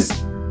 No, because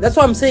that's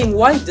what I'm saying.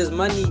 Why does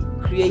money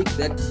create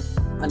that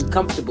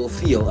uncomfortable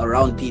feel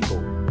around people?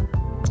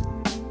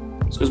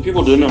 It's because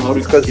people don't know how to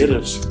get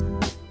it.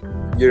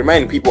 You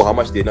remind people how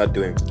much they're not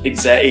doing.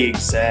 Exactly.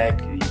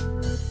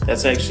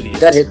 That's actually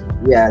that hit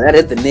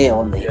the nail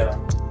on the head.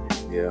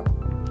 Yeah.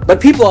 But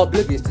people are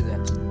oblivious to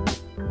that.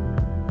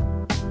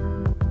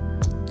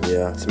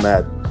 Yeah, it's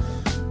mad.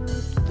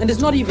 And it's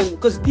not even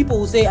because people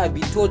will say I've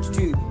been taught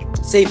to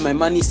save my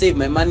money,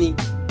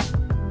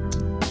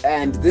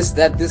 and this,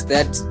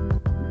 that.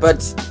 But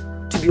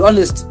to be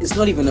honest, it's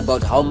not even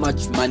about how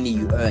much money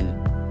you earn.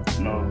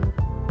 No.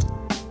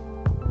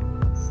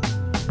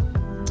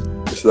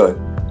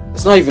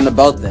 It's not even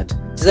about that.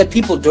 It's that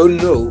people don't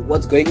know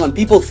what's going on.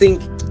 People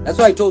think, that's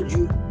why I told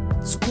you,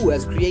 school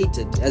has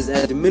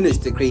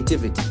diminished the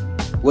creativity.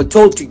 We're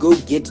told to go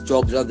get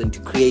jobs rather than to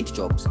create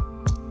jobs.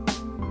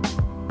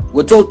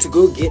 We're told to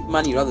go get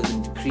money rather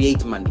than to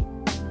create money.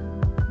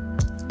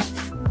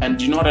 And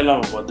you know what I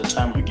love about the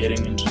time we're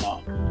getting into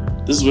now?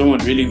 This is when we're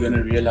really going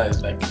to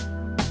realize like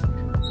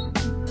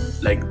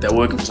that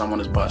working for someone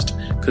is bust.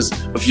 Because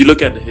if you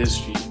look at the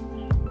history,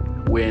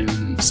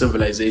 when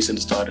civilization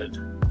started,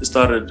 it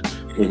started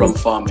from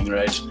farming,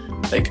 right?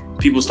 Like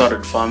people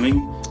started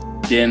farming,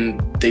 then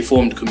they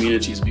formed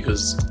communities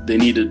because they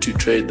needed to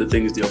trade the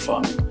things they were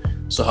farming.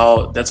 So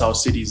that's how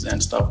cities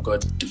and stuff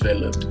got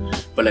developed.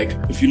 But like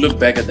if you look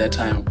back at that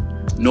time,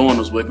 no one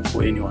was working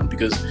for anyone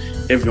because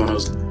everyone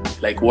was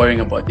like worrying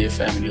about their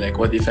family, like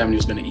what their family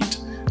was going to eat.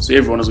 So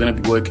everyone was going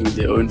to be working in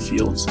their own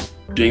fields,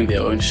 doing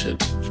their own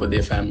shit for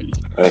their family.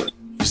 Right.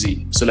 You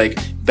see, so like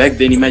back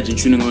then, imagine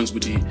tuning on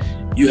Scooty,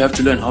 you have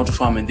to learn how to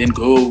farm and then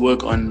go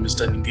work on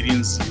Mr.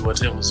 Ngiri's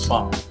whatever's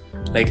farm.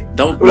 Like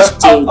that was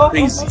so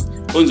crazy.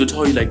 Owens would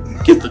tell you like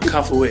get the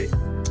cuff away.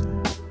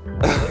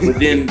 But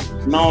then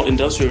now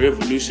industrial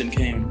revolution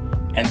came,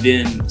 and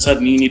then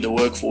suddenly you need the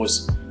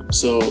workforce.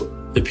 So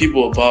the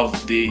people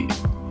above they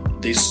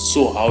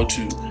saw how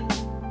to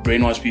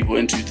brainwash people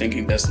into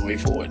thinking that's the way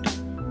forward.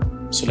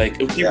 So like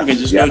if people can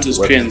just notice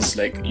trends,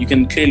 like you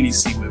can clearly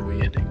see where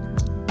we're heading.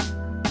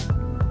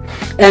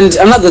 And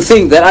another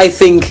thing that I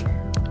think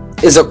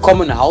is a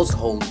common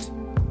household,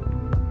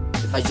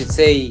 if I should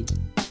say,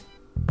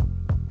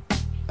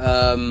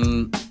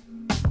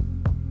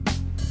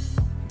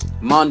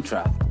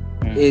 mantra,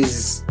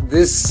 is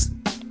this: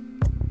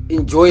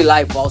 enjoy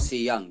life whilst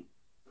you're young.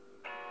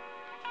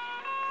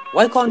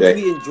 Why can't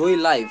we enjoy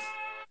life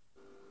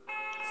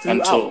throughout?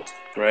 Until,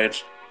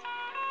 right?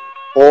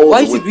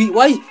 Why should we?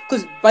 Why?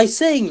 Because by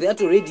saying that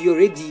you're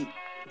already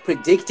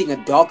predicting a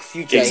dark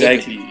future.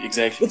 Exactly.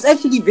 It's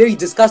actually very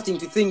disgusting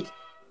to think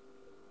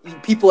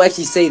people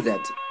actually say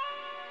that.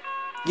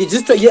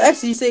 You're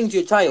actually saying to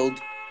your child,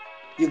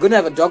 you're gonna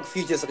have a dark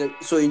future,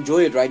 so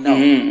enjoy it right now.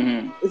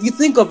 If you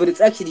think of it,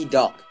 it's actually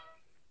dark.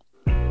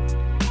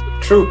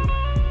 True.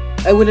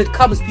 And when it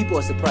comes, people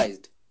are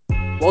surprised.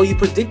 Well, you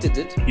predicted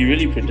it. You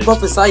really predicted. You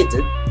prophesied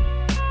it.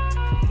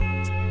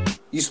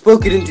 You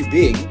spoke it into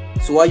being.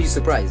 So why are you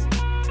surprised?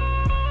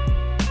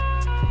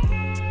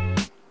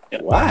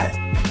 Yeah. Why?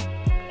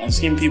 I'm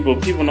seeing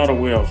people not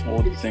aware of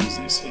all the things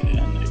they say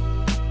and like,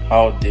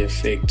 how they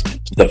affect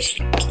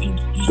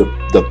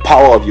the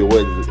power of your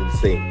words is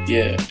insane.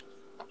 Yeah.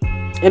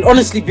 And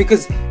honestly,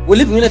 because we're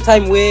living in a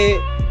time where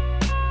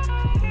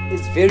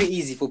it's very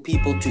easy for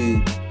people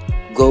to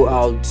go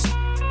out.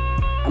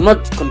 I'm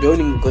not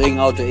condoning going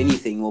out or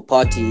anything or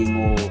partying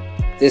or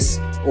this,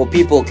 or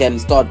people can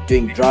start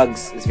doing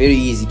drugs. It's very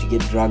easy to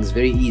get drugs,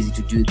 very easy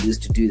to do this,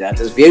 to do that.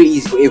 It's very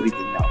easy for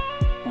everything now.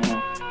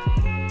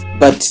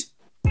 But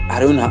I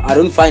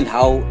don't find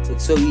how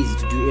it's so easy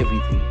to do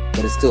everything,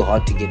 but it's still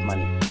hard to get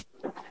money.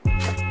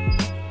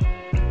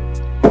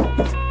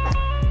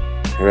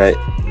 Right,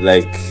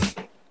 like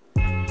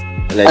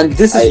and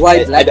this is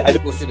why black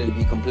people shouldn't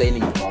be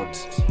complaining about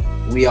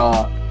we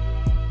are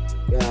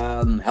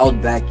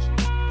held back,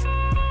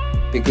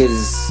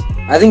 because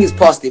I think it's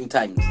past them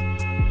times.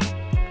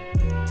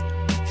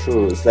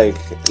 True. It's like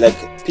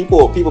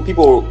people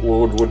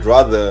would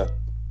rather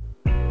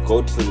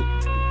go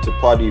to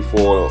party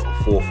for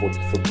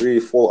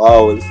 3-4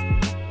 hours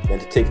than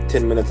to take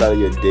 10 minutes out of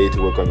your day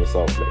to work on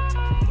yourself.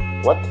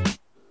 Like what?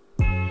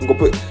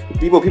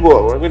 People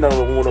when I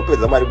want to put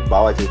somebody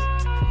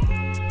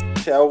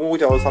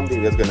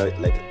something that's gonna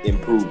like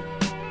improve.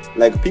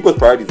 Like people's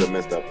priorities are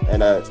messed up,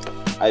 and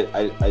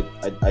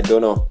I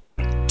don't know,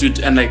 dude.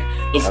 And like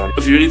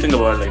if you really think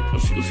about it, like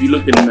if you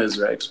look in Miz,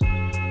 right,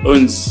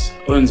 Owens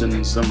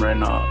and Zim right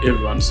now,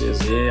 everyone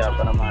says, yeah, I'm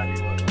gonna marry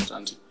what.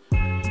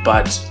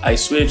 But I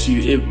swear to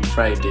you, every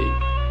Friday,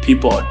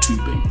 people are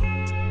tubing.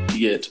 You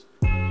get?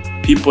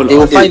 People they are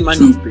will find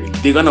money. tubing.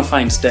 They're gonna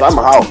find stacks.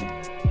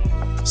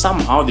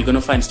 Somehow they're gonna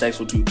find stacks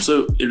for tube.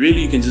 So it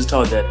really, you can just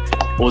tell that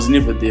it was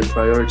never their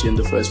priority in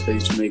the first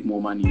place to make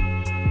more money.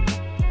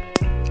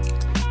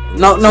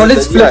 Now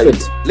let's flip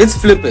it. Let's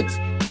flip it.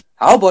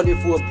 How about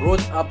if we were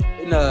brought up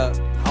in a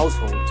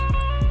household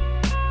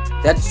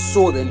that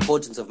saw the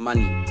importance of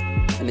money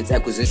and its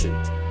acquisition?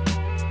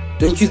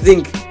 Don't you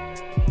think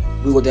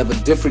we would have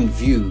a different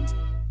view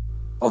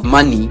of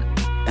money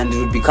and it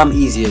would become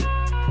easier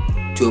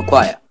to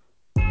acquire?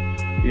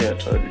 Yeah,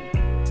 totally.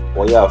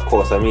 Well, yeah, of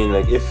course. I mean,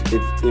 like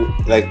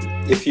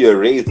if you're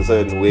raised a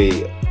certain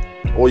way,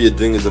 all you're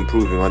doing is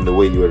improving on the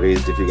way you were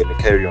raised. If you're gonna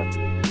carry on the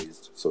way you were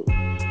raised, so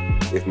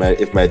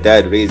if my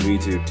dad raised me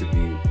to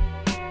be,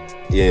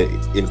 yeah,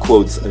 in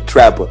quotes, a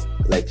trapper,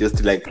 like just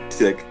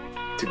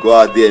to go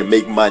out there and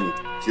make money,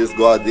 just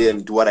go out there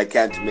and do what I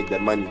can to make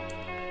that money,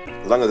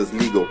 as long as it's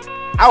legal.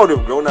 I would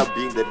have grown up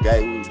being that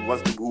guy who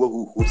wants to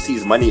who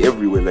sees money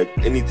everywhere. Like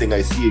anything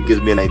I see, it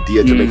gives me an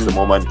idea to make some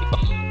more money.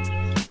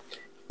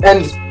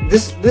 And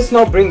this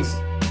now brings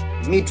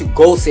me to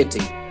goal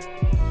setting.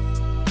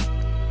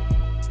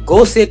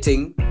 Goal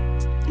setting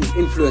is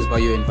influenced by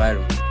your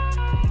environment.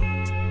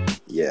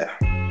 Yeah.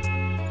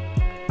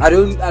 I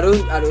don't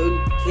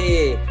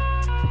care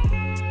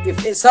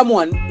if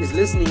someone is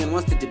listening and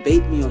wants to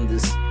debate me on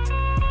this.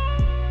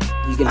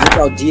 You can hit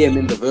out DM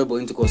in the Verbal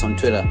Intercourse on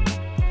Twitter.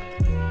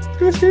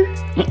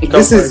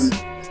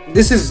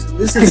 This is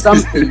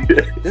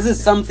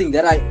something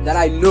that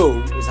I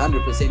know is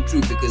 100%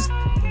 true, because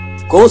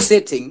goal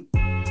setting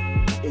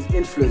is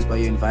influenced by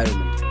your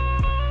environment.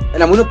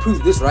 And I'm gonna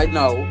prove this right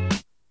now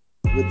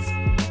with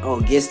our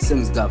guest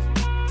Sims Gov.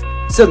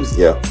 Sims.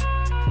 Yeah.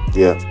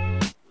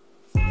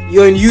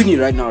 You're in uni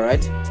right now,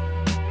 right?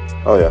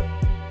 Oh yeah.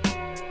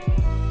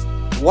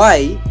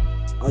 Why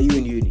are you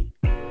in uni?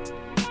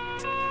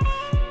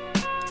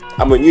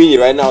 I'm in uni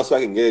right now so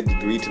I can get a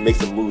degree to make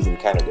some moves in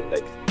Canada.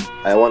 Like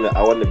I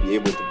wanna be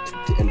able to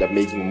end up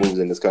making moves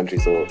in this country.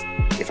 So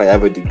if I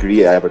have a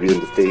degree, I have a reason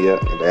to stay here,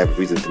 and I have a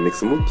reason to make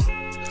some moves.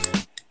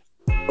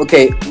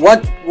 Okay,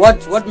 what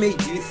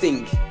made you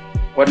think?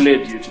 What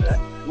led you to that?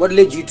 What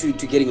led you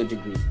to getting a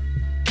degree?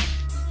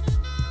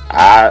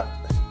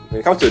 When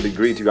it comes to a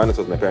degree, to be honest,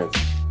 with my parents.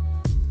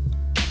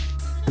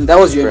 And that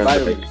was your Parents,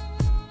 environment.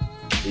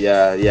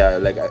 Yeah.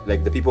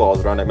 Like the people I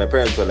was around, like my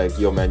parents were like,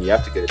 "Yo, man, you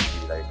have to get a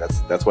degree. Like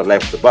that's what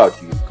life is about.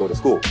 You go to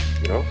school,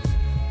 you know."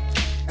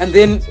 And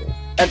then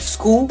at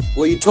school,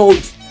 were you told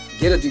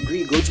get a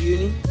degree, go to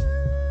uni?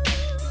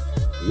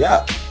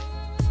 Yeah.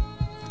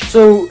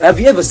 So have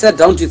you ever sat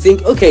down to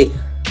think, okay,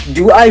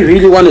 do I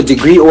really want a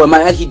degree, or am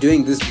I actually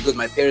doing this because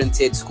my parents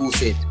said, school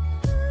said?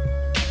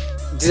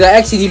 Did I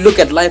actually look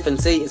at life and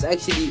say, is that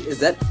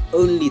the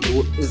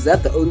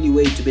only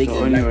way to make it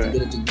in life, to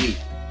get a degree?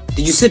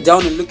 Did you sit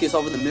down and look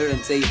yourself in the mirror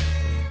and say,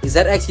 is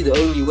that actually the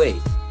only way?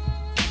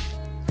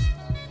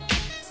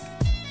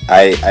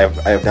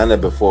 I've done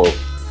it before,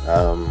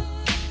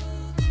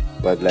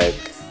 but like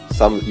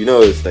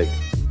it's like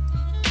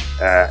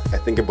I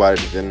think about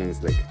it, then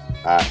it's like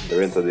the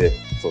rents are there,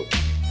 so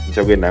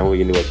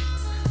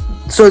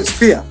So it's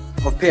fear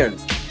of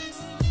parents.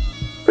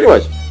 Pretty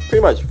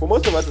much. For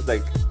most of us, it's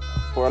like,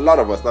 for a lot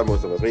of us, not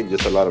most of us, maybe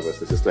just a lot of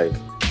us, it's just like,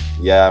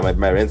 yeah,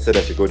 my rent said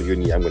I should go to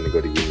uni, I'm going to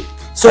go to uni.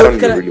 So I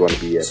don't really want to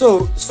be here.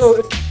 So if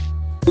you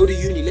go to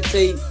uni, let's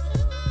say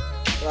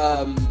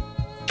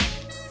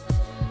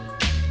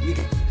you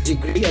get a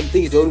degree and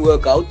things don't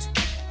work out,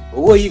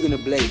 who are you going to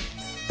blame?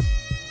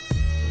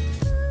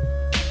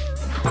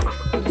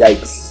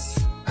 Yikes.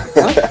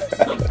 Huh?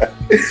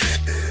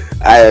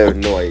 I have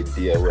no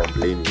idea who I'm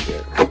blaming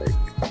here.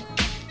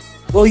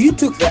 Well, you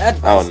took the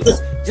advice. I don't know.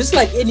 Just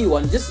like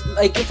anyone, just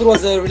like if it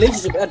was a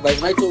relationship advice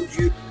and I told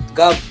you,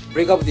 Gav,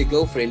 break up with your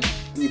girlfriend,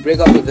 you break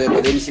up with her,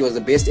 but then she was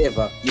the best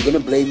ever, you're going to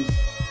blame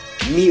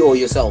me or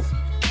yourself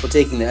for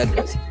taking the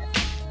advice.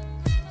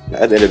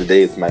 At the end of the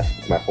day, it's my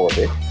fault,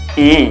 eh?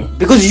 Mm.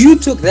 Because you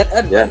took that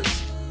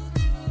advice.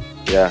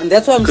 Yeah. And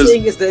that's what I'm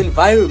saying, is the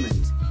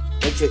environment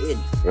that you're in.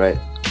 Right.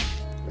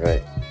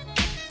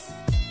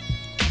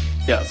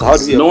 Yeah, So how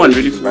do we no one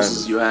avoid really this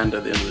forces your hand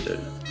at the end of the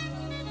day.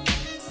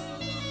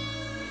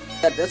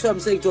 That's what I'm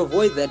saying, to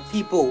avoid that,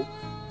 people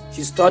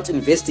should start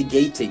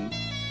investigating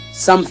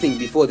something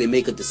before they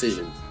make a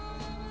decision.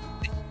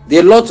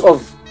 There are lots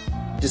of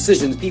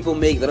decisions people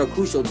make that are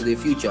crucial to their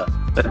future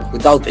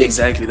without thinking.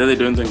 Exactly, that they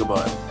don't think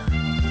about it.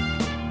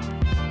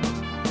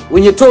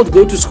 When you're told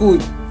go to school,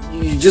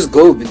 you just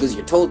go because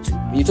you're told to.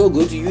 When you're told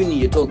go to uni,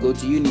 you're told go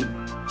to uni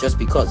just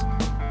because.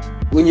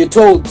 When you're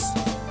told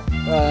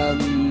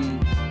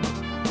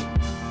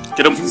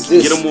get a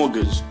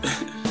mortgage.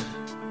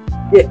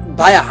 yeah,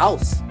 buy a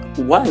house.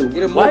 Why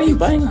are you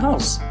buying a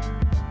house?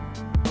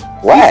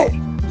 Why?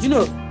 You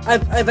know,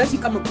 I've actually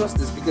come across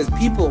this because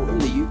people in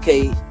the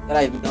UK that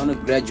I've known to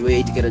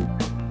graduate,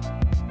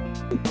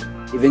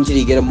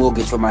 eventually get a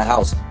mortgage for my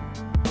house.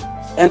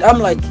 And I'm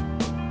like,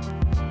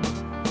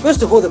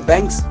 first of all, the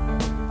banks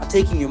are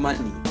taking your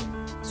money,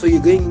 so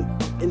you're going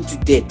into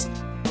debt.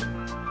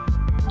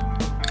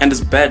 And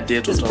it's bad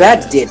debt. It's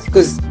bad debt,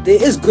 because there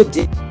is good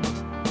debt.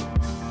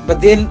 But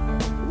then,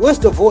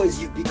 worst of all is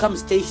you've become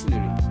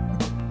stationary.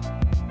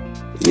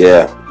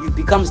 Yeah. You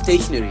become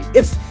stationary.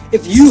 If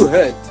you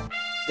heard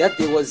that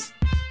there was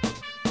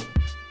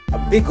a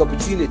big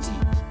opportunity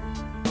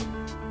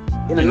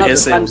in another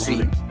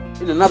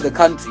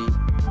country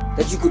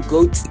that you could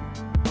go to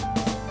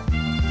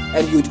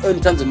and you'd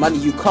earn tons of money,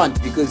 you can't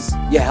because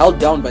you're held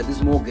down by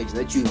this mortgage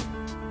that you've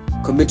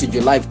committed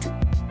your life to.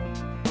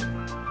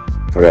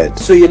 Right.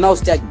 So you're now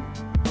stagnant.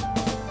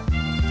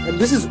 And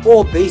this is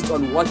all based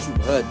on what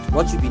you've heard,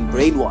 what you've been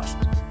brainwashed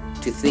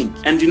to think.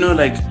 And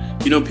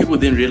people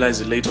didn't realize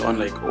it later on,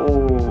 like,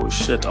 oh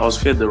shit, I was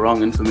fed the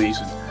wrong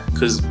information.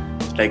 Because,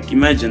 like,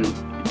 imagine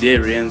their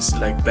rents,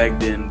 like, back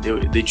then,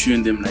 they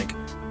tuned them, like,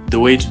 the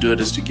way to do it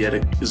is to get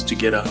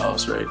a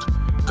house, right?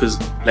 Because,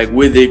 like,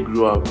 where they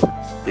grew up,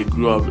 they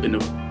grew up in a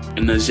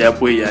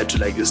Jap way. You had to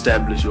like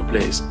establish your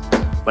place.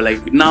 But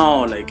like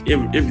now, like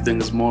everything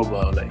is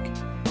mobile. Like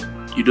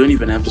you don't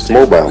even have to take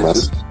mobile, man.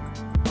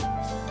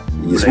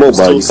 It's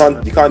mobile. You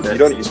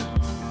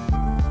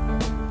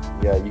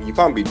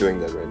can't be doing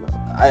that right now.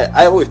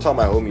 I always tell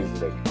my homies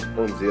they're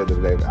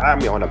like, I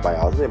want to buy a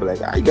house. They're like,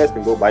 you guys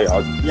can go buy a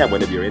house. Yeah, I'm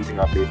going to be renting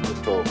a place in the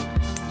store.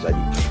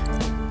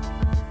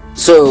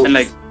 So and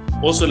like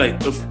also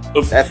like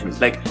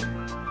if like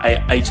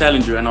I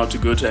challenge you right now to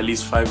go to at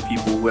least 5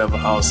 people who have a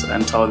house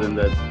and tell them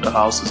that the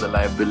house is a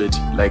liability.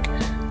 Like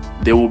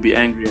they will be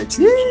angry at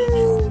you.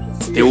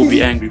 They will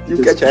be angry.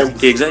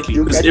 Exactly,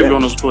 because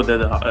everyone was taught that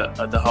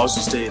the house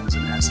you stay in is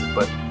an asset,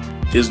 but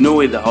there's no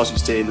way the house you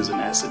stay in is an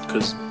asset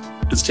because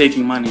it's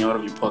taking money out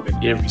of your pocket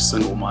every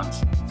single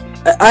month.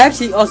 I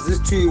actually asked this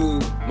to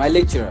my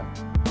lecturer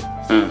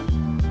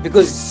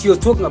because she was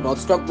talking about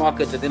stock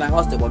market, and then I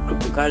asked her about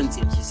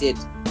cryptocurrency, and she said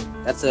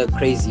that's a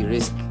crazy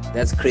risk.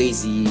 That's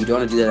crazy. You don't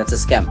want to do that. That's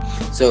a scam.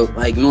 So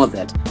I ignored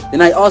that.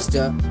 Then I asked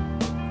her,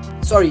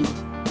 sorry,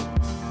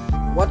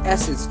 what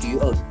assets do you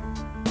own?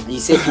 And he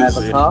said, I have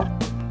a car,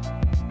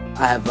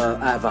 I have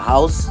a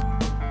house.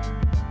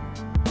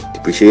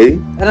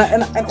 Depreciating?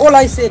 And all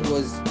I said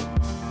was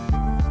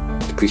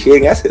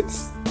depreciating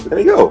assets. There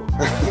you go.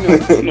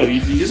 No,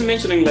 you're just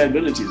mentioning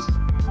liabilities.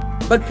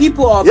 But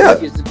people are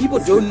oblivious. People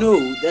don't know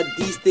that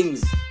these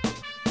things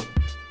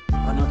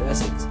are not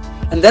assets.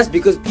 And that's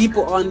because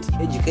people aren't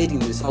educating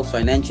themselves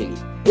financially.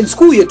 In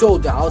school, you're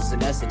told the house is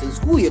an asset. In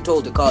school, you're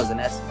told the car is an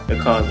asset. The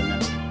car is an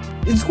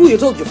asset. In school, you're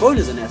told your phone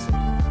is an asset.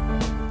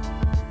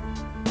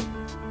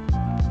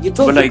 You're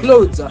told but the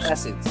clothes are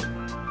assets.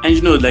 And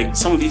you know, like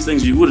some of these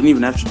things you wouldn't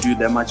even have to do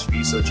that much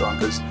research on,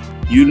 because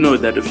you know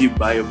that if you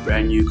buy a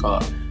brand new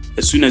car,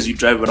 as soon as you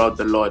drive it out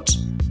the lot,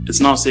 it's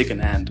now second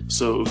hand.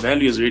 So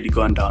value has already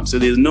gone down. So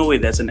there's no way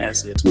that's an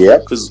asset. Yeah.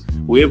 Because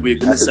wherever you're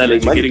going to sell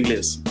it, you're getting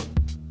less.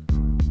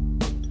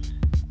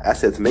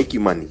 Assets make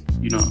you money.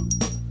 You know.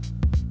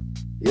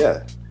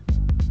 Yeah.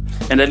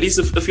 And at least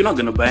if you're not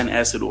going to buy an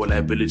asset or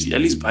liability,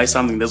 at least buy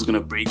something that's going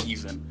to break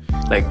even.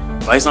 Like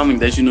buy something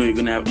that you know you're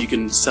going to have, you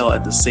can sell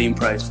at the same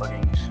price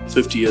fucking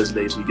 50 years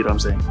later. You get what I'm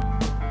saying?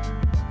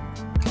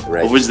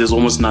 Right. Of which there's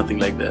almost nothing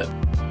like that.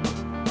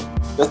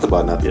 Just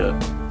about nothing. Yeah.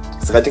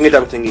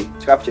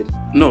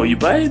 No, you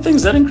buy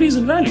things that increase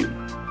in value.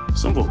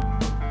 Simple.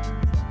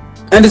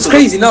 And it's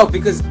crazy now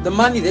because the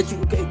money that you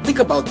think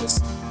about this,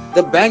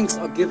 the banks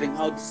are giving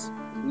out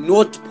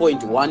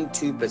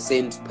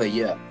 0.12% per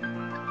year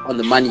on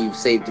the money you've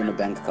saved in a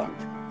bank account.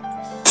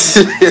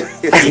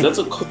 That's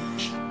a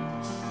coach.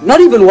 Not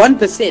even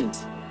 1%.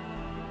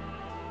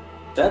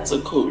 That's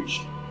a coach.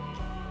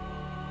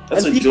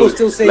 That's and a people joke.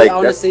 still say, like I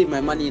want to that. save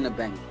my money in a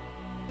bank.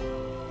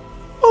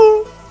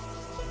 Oh,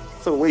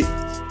 so wait.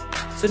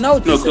 So now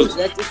it shows 'cause-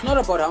 that it's not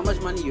about how much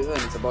money you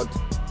earn, it's about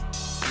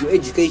your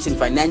education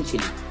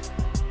financially.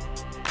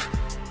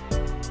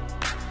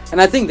 And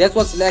I think that's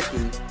what's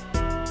lacking,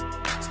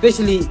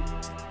 especially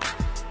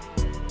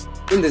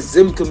in the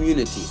Zim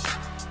community.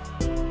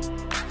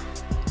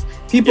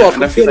 People are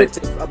and I feel like-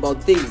 competitive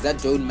about things that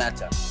don't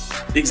matter.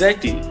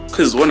 Exactly,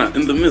 because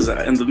in the Miz,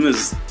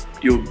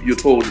 you're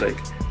told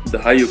like the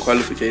higher your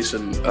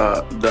qualification,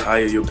 the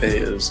higher your pay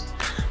is.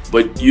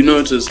 But you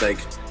notice like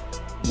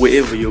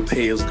wherever your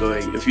pay is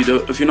going, if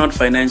you're not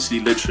financially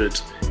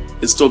literate,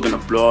 it's still gonna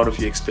blow out of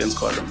your expense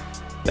column.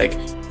 Like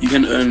you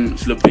can earn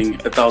flipping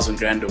 1,000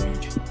 grand a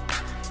week.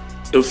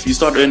 If you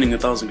start earning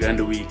 1,000 grand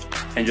a week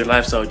and your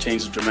lifestyle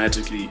changes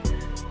dramatically,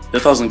 the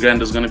 1,000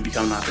 grand is gonna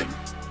become nothing.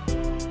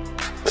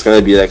 It's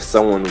gonna be like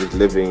someone who's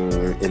living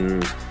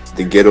in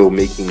the ghetto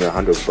making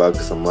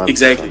 $100 a month.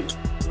 Exactly.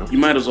 You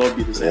might as well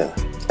be the same. Yeah.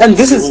 And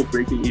this You're is all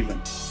breaking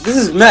even. This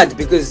is mad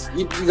because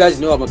you guys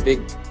know I'm a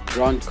big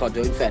Grant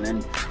Cardone fan,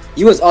 and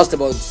he was asked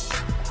about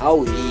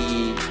how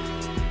he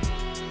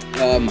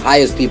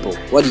hires people,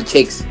 what he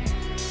checks,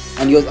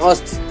 and he was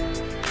asked,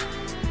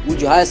 would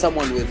you hire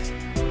someone with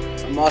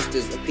a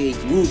master's, a PhD?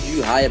 Who would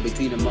you hire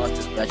between a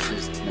master's,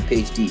 bachelor's, and a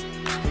PhD?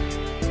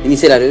 And he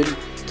said, I don't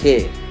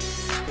care.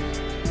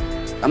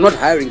 I'm not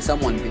hiring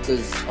someone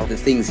because of the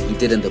things he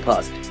did in the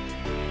past.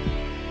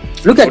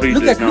 Look at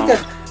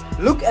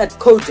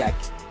Kodak.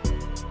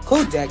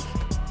 Kodak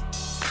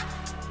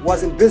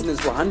was in business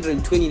for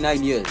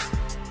 129 years.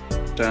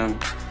 Damn.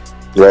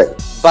 Right.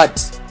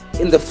 But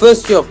in the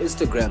first year of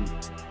Instagram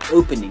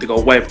opening, They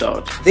got wiped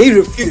out. they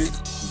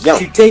refused Yeah.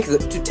 to take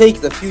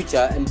the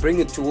future and bring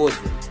it towards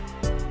them.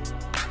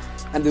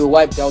 And they were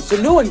wiped out. So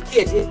no one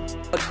cared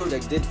what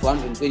Kodak did for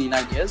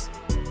 129 years.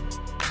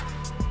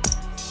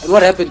 And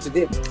what happened to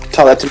them?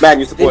 Tell that to man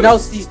you They support. now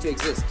cease to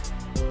exist.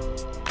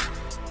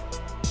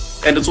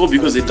 And it's all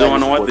because they don't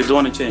want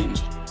to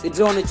change. They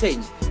don't want to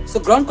change. So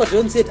Grant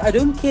Cardone said, I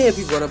don't care if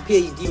you've got a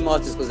PhD,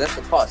 master's, because that's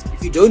the past.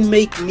 If you don't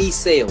make me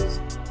sales,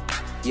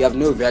 you have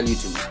no value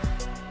to me.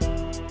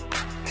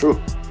 True.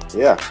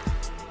 Yeah.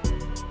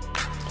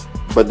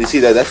 But you see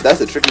that's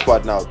the tricky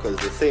part now, because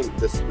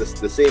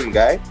the same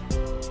guy,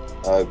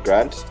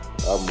 Grant,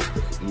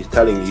 he's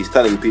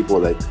telling people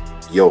like,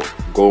 yo,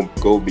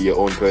 go be your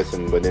own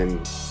person, but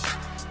then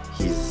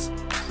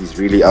he's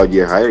really out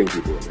here hiring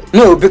people. Like.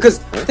 No, because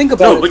think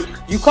about it.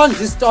 but- You can't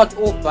just start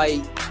off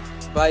by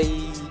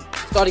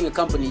starting a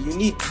company. You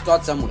need to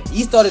start somewhere.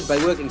 He started by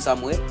working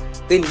somewhere,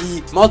 then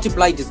he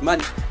multiplied his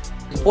money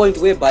to the point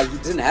whereby he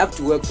didn't have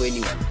to work for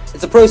anyone.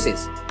 It's a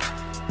process.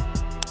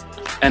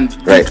 And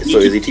Right. So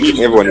is he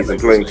teaching everyone he's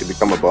employing to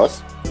become a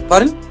boss?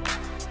 Pardon?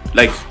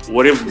 like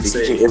whatever you Is he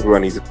say? teaching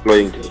everyone he's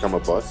employing to become a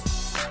boss?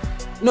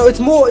 No, it's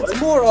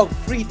more of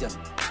freedom.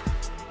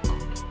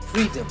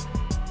 Freedom.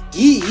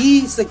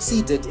 He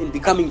succeeded in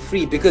becoming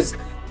free because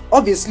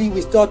obviously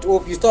you start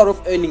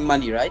off earning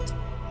money, right?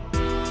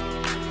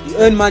 You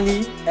earn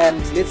money and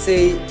let's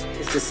say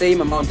it's the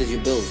same amount as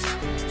your bills.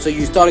 So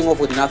you're starting off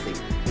with nothing.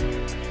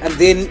 And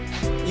then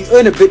you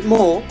earn a bit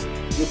more,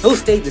 your bills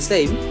stay the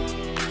same.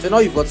 So now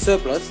you've got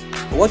surplus.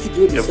 But what you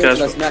do with the You have cash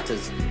surplus flow.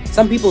 matters.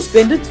 Some people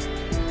spend it.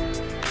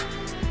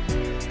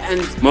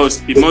 And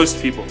Most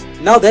people.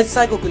 now that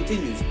cycle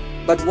continues.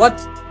 But what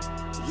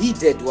he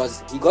did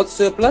was he got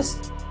surplus.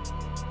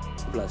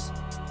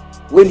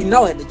 When he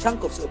now had a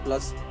chunk of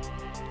surplus,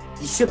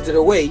 he shipped it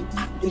away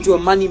into a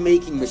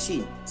money-making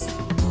machine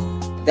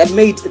that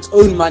made its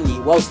own money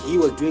whilst he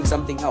was doing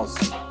something else.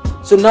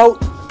 So now,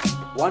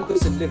 one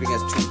person living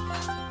as two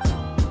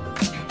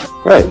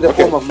Right. in the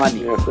okay. form of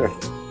money. Yeah, fair.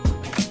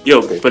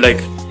 Yo, but like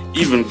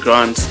even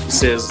Grant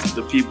says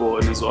the people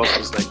in his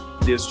office like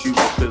they're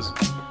stupid because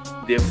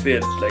they're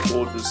fed like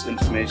all this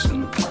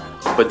information,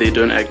 but they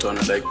don't act on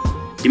it. Like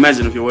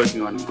imagine if you're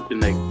working in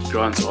like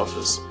Grant's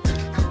office,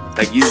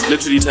 like he's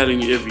literally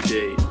telling you every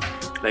day,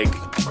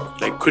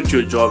 like quit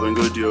your job and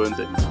go do your own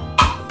thing.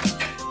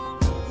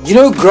 You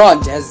know,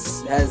 Grant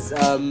has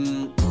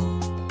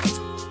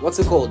what's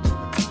it called?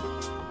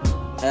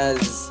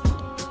 Has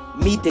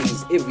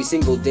meetings every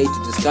single day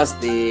to discuss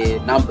the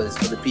numbers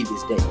for the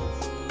previous day.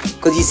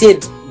 Because he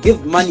said,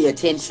 give money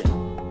attention.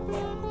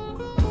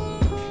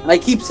 And I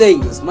keep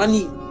saying this,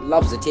 money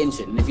loves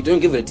attention. And if you don't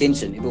give it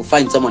attention, it will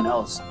find someone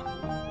else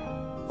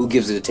who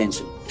gives it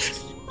attention.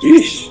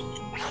 Sheesh.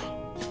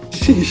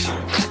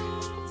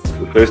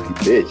 The thirsty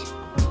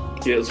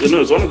bitch. Yeah, so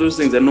no, it's one of those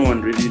things that no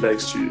one really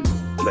likes to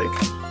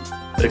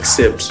like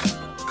accept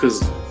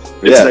because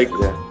it's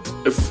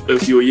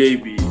if your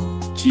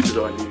Yabi cheated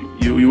on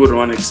you wouldn't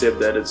want to accept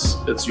that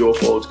it's your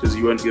fault because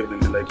you weren't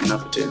giving him like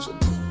enough attention.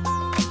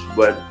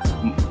 But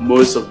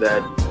most of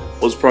that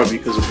was probably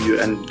because of you,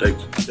 and like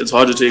it's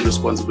hard to take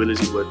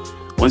responsibility. But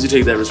once you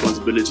take that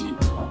responsibility,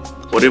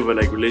 whatever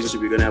like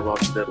relationship you're gonna have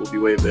after that will be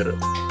way better.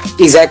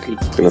 Exactly.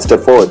 It's gonna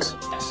step forward.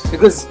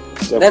 Because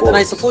Step that, and forward.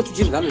 I support you,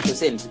 James,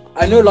 100%.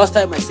 I know last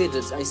time I said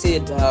it, I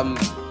said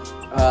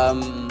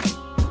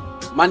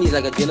money is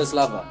like a jealous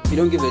lover. If you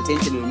don't give it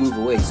attention, it will move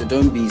away. So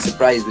don't be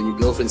surprised when your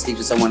girlfriend sleeps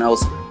with someone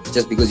else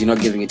just because you're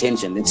not giving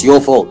attention. It's your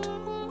fault.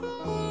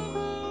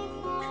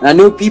 And I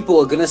know people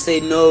are gonna say,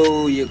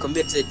 no, you're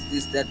committed,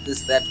 this,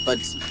 that, but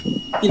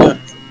you know,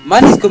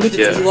 money is committed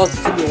to you whilst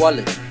it's in your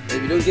wallet. So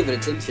if you don't give it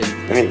attention.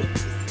 I mean,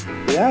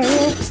 yeah,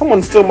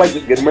 someone still might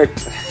just get murked.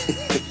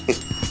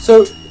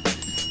 So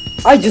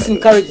I just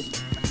encourage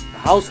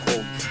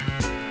households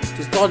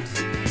to start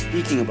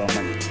speaking about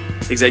money.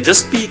 Exactly.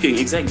 Just speaking.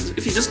 Exactly.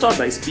 If you just start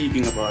by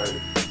speaking about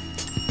it.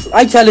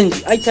 I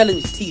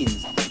challenge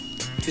teens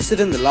to sit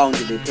in the lounge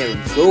with their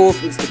parents, go off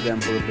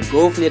Instagram for a bit,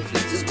 go off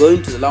Netflix, just go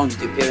into the lounge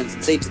with your parents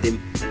and say to them,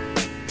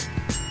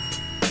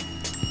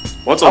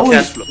 What's our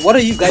cash flow? what are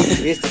you guys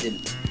invested in?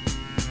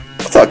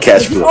 What's our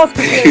cash If you flow? ask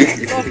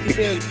your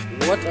parents,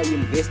 what are you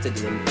invested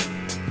in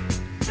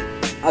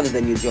other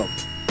than your job?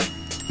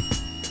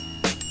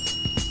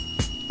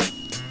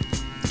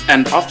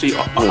 And after you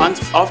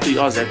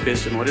ask that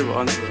question, whatever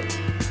answer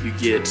you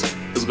get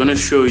is gonna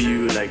show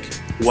you like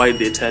why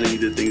they're telling you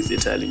the things they're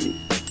telling you.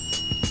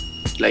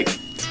 Like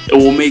it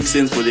will make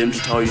sense for them to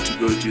tell you to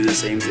go do the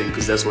same thing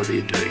because that's what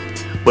they're doing.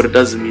 But it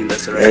doesn't mean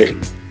that's the right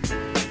thing.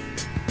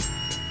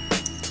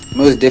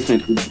 Most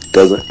definitely.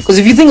 Doesn't. Because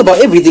if you think about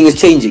everything is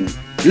changing.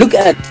 Look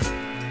at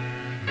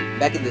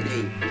back in the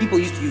day, people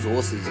used to use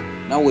horses.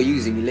 Now we're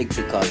using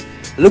electric cars.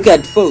 Look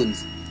at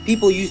phones.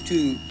 People used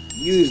to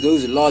use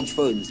those large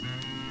phones.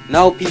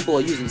 Now people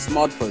are using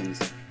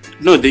smartphones.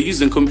 No, they're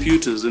using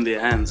computers in their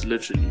hands,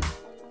 literally.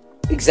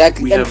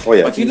 Exactly. We And have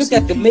if you look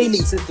fucking at the CPUs.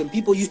 mailing system,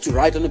 people used to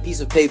write on a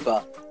piece of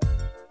paper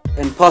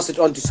and pass it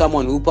on to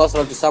someone who passed it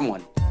on to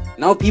someone.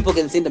 Now people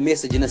can send a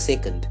message in a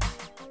second.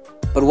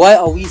 But why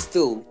are we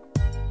still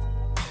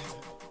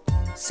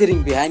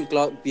sitting behind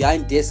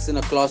desks in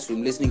a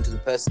classroom listening to the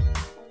person,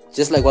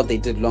 just like what they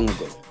did long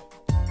ago?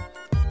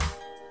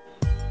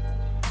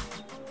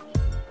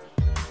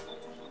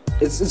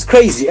 It's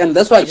crazy, and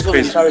that's why I just want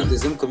to encourage the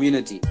Zim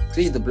community,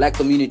 especially the black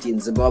community in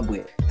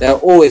Zimbabwe. They're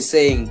always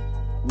saying,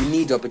 we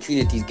need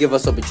opportunities, give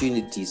us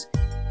opportunities.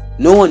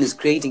 No one is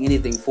creating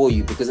anything for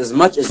you because as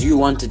much as you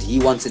want it, he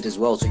wants it as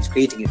well. So he's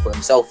creating it for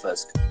himself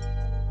first.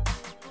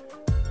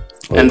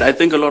 And I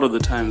think a lot of the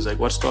times, like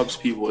what stops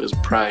people is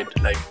pride.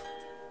 Like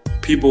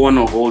people want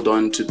to hold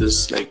on to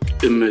this like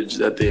image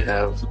that they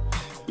have.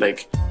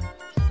 Like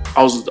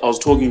I was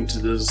talking to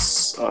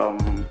this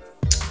woman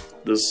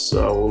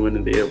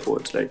in the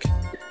airport. Like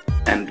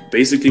And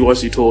basically what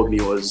she told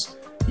me was,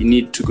 you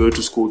need to go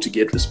to school to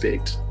get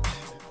respect.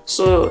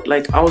 So,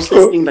 like, I was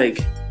thinking,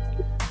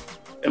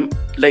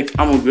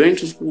 I'm going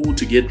to school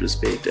to get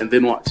respect, and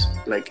then what?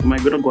 Like, am I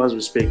going to go as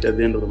respect at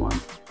the end of the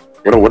month?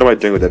 What am I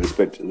doing with that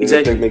respect? Is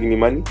Exactly. respect making me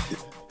money?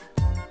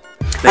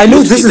 Like, I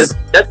know this is...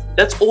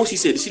 That's all she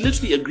said. She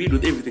literally agreed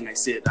with everything I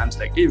said, and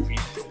like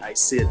everything I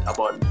said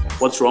about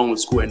what's wrong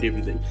with school and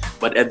everything.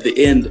 But at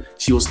the end,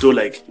 she was still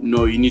like,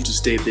 no, you need to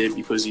stay there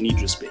because you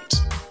need respect.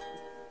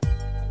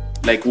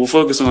 Like, we're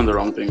focusing on the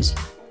wrong things.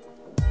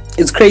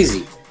 It's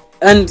crazy.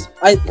 And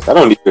I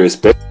don't need your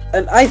respect.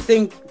 And I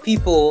think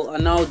people are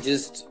now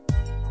just...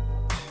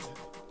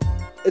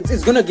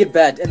 It's going to get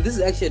bad. And this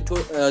is actually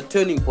a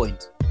turning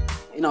point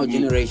in our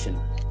generation.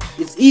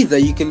 It's either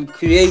you can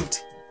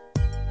create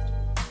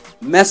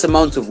mass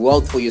amounts of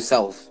wealth for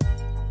yourself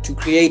to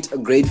create a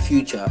great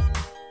future,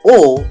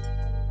 or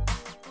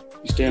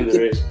you stay in the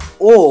race,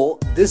 or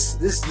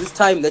this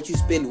time that you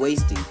spend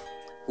wasting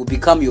will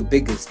become your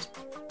biggest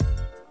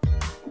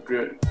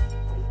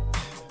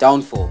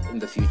downfall in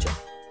the future.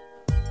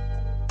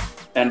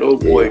 And oh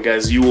boy,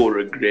 guys, you will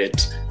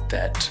regret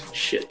that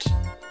shit.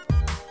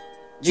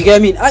 Do you get what I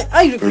mean?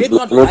 I regret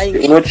not buying.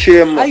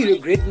 I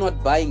regret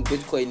not buying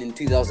Bitcoin in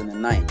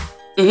 2009.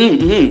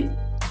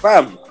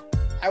 Fam,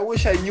 I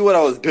wish I knew what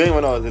I was doing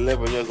when I was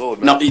 11 years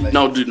old. Man.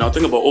 Now, dude,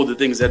 think about all the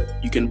things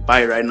that you can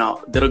buy right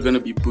now that are gonna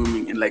be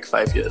booming in like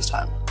 5 years'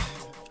 time.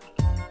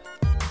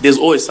 There's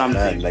always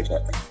something like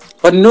that.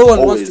 But no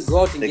one wants to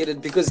go out and get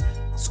it because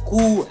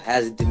school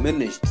has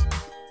diminished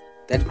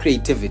that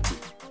creativity.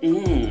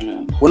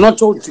 We're not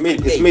told it's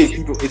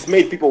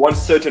made people want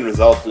certain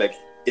results. Like,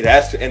 it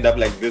has to end up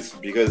like this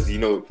because, you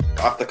know,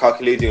 after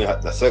calculating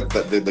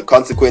the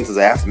consequences,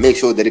 I have to make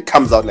sure that it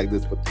comes out like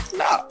this. But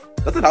nah,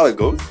 that's not how it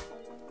goes.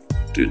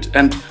 Dude,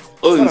 and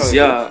Owens,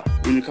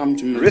 when you come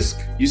to risk,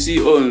 you see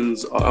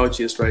Owens are out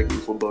here striking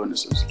for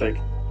bonuses.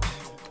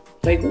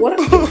 Like what?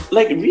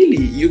 Like,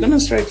 really, you're gonna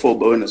strike for a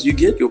bonus. You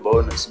get your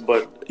bonus,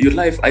 but your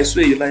life, I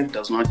swear, your life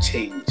does not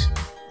change.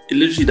 It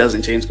literally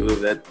doesn't change because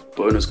of that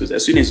bonus. Because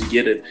as soon as you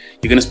get it,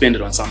 you're gonna spend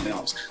it on something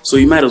else. So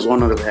you might as well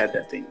not have had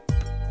that thing.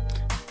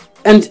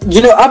 And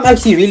you know, I'm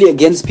actually really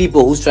against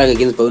people who strike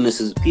against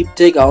bonuses. People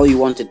take how you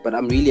want it, but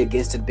I'm really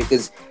against it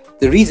because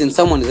the reason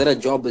someone is at a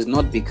job is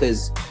not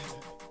because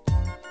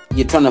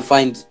you're trying to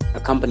find a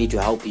company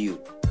to help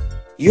you.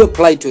 You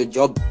apply to a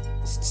job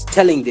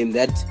telling them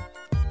that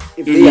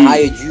if they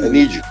hired you, I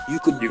need you. You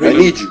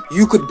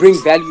could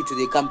bring value to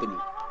their company.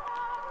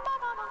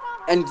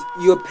 And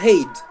you're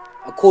paid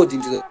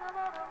according to the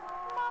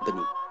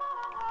company.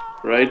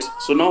 Right?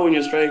 So now when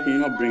you're striking,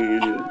 you're not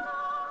bringing anything.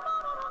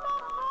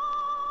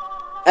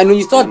 And when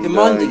you start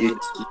demanding it,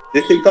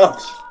 they think that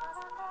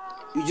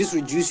you just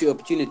reduce your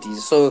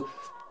opportunities. So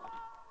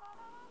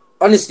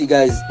honestly,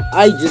 guys,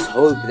 I just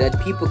hope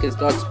that people can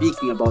start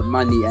speaking about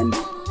money and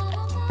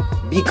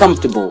be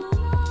comfortable.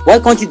 Why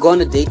can't you go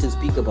on a date and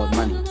speak about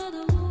money?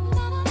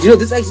 You know,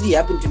 this actually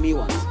happened to me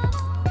once.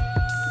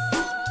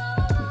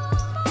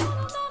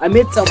 I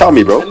met someone. Tell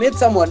me, bro. I met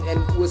someone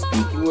and we were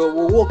speaking. We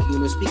were walking and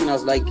we were speaking. I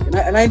was like,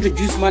 and I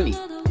introduced money.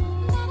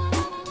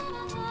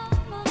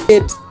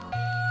 Said,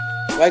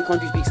 why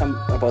can't you speak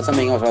about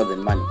something else other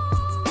than money?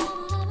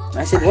 And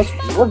I said,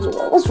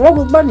 what's wrong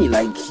with money?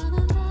 Like,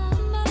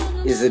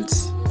 is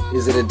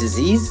it a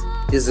disease?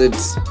 Is it?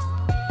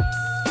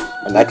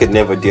 And I could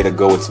never dare to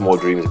go with small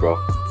dreams, bro.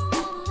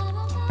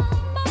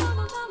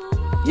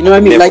 You know what I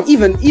mean? Never. Like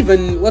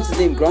even what's his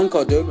name? Grant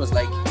Cardone was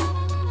like,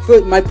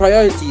 my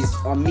priorities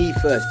are me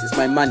first. It's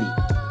my money.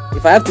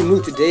 If I have to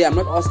move today, I'm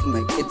not asking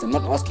my kids. I'm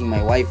not asking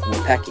my wife.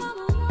 We're packing.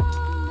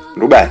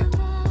 No bad.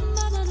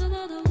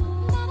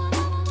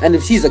 And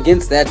if she's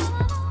against that,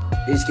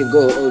 then she can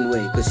go her own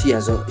way because she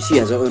has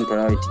her own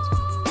priorities.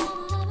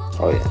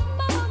 Oh yeah.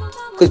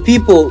 Because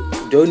people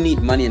don't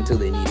need money until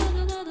they need it.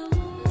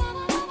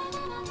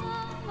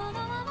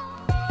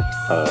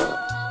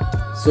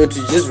 So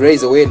to just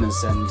raise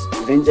awareness and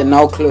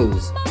now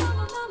close,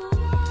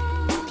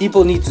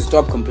 people need to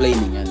stop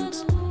complaining and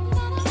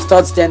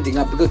start standing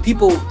up, because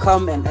people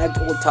come and act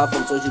all tough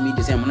on social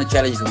media saying, I'm going to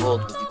challenge the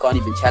world, but you can't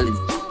even challenge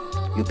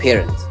your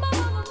parents.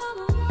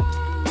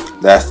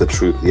 That's the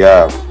truth.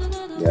 Yeah,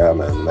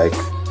 man. Like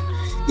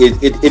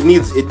it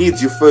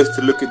needs you first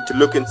to look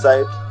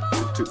inside,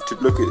 to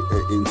look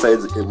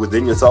inside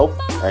within yourself,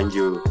 and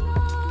you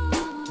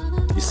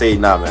say,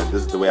 nah, man,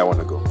 this is the way I want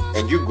to go,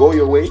 and you go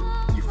your way.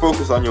 You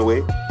focus on your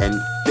way, and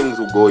things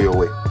will go your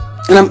way.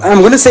 And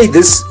I'm gonna say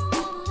this,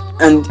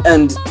 and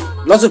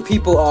lots of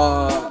people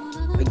are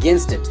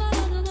against it,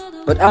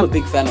 but I'm a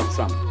big fan of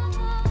Trump.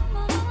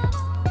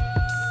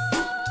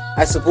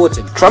 I support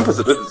him. Trump is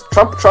a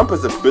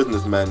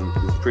businessman.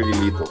 He's pretty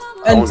lethal.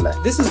 And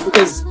this is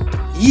because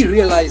he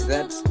realized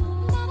that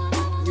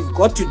you've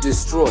got to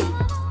destroy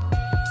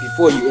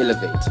before you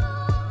elevate.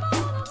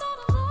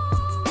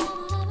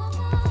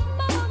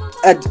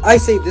 And I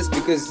say this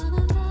because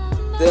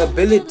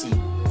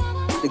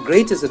the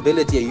greatest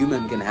ability a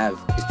human can have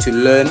is to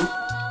learn,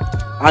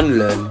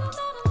 unlearn,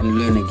 and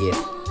learn again.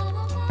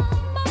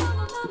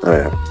 Oh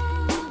yeah.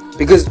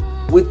 Because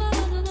with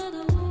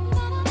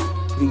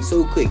being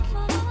so quick,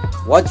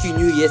 what you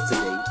knew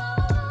yesterday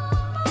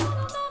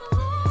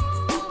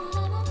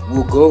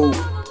will go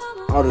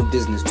out of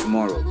business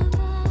tomorrow.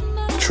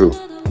 True.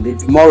 And then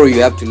tomorrow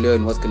you have to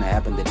learn what's going to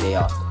happen the day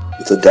after.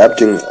 It's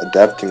adapting.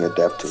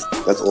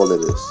 That's all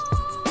it is.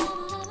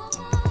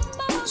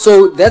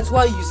 So that's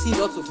why you see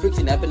lots of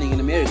friction happening in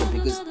America,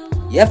 because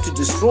you have to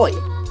destroy.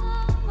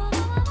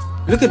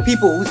 Look at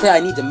people who say, I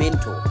need a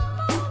mentor.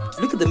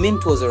 Look at the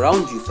mentors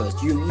around you first.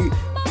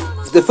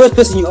 The first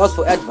person you ask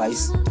for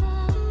advice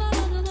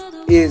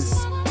is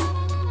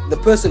the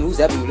person who's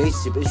having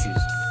relationship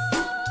issues.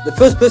 The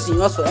first person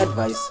you ask for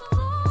advice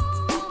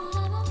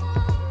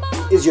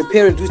is your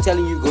parent who's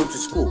telling you to go to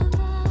school.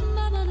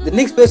 The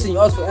next person you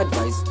ask for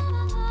advice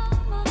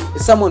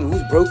is someone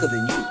who's broker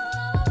than you.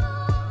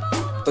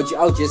 But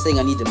you're out here saying,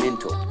 I need a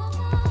mentor.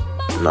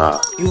 Nah.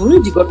 You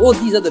already got all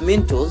these other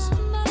mentors,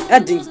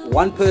 adding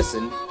one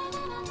person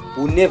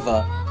who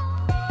never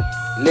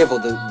level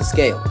the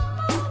scale.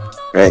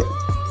 Right.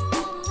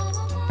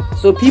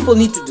 So people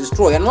need to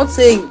destroy. I'm not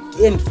saying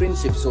end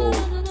friendships or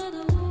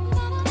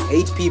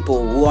hate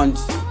people who aren't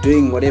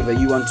doing whatever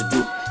you want to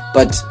do,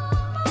 but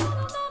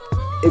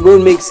it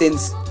won't make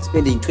sense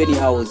spending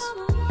 24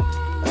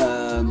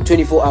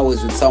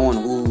 hours with someone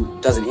who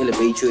doesn't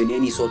elevate you in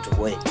any sort of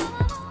way,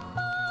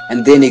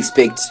 and then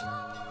expect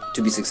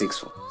to be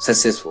successful.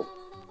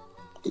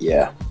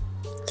 Yeah.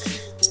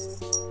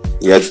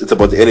 Yeah, it's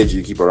about the energy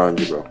you keep around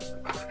you, bro.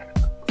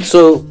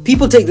 So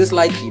people take this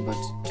lightly, but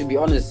to be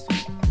honest,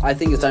 I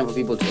think it's time for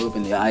people to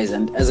open their eyes.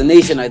 And as a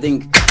nation, I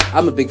think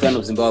I'm a big fan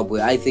of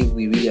Zimbabwe. I think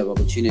we really have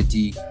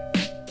opportunity.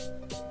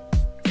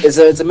 It's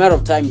a matter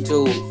of time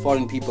till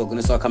foreign people are going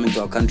to start coming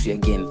to our country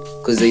again,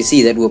 because they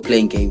see that we're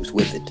playing games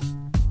with it.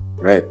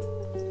 Right.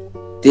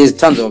 There's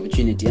tons of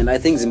opportunity, and I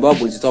think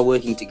Zimbabwe should start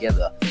working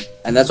together.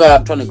 And that's why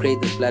I'm trying to create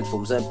this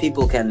platform, so that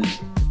people can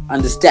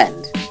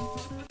understand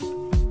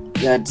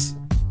that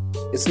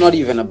it's not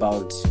even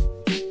about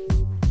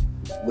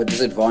we're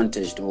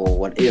disadvantaged or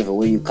whatever,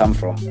 where you come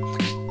from.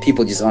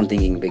 People just aren't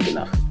thinking big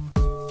enough.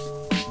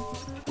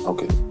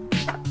 Okay.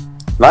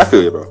 No, I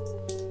feel you, bro.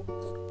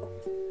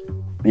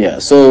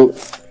 So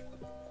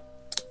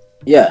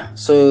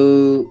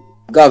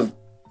Gav,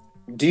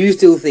 do you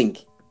still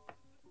think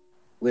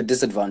we're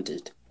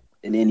disadvantaged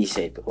in any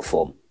shape or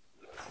form?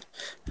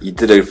 You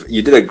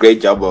did a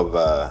great job of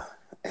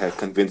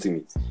convincing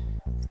me,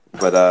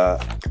 but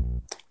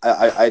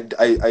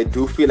I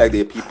do feel like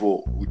there are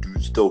people who do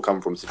still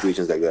come from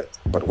situations like that.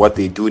 But what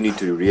they do need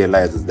to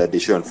realize is that they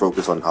shouldn't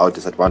focus on how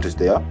disadvantaged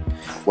they are.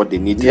 What they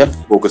need to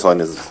focus on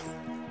is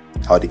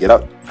how to get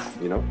out.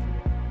 You know.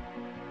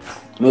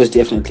 Most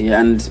definitely,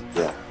 and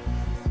yeah,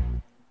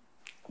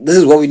 this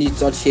is what we need to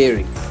start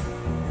sharing.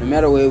 No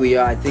matter where we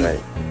are, I think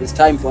it's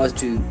time for us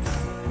to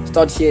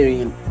start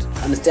sharing and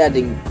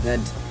understanding that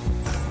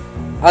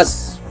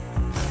us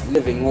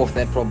living off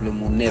that problem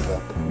will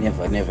never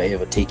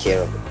ever take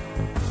care of it.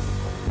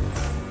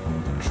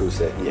 True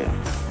said. Yeah.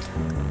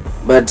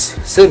 But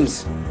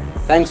Sims,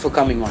 thanks for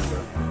coming on, bro.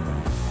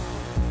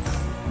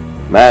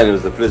 Man, it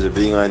was a pleasure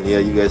being on here.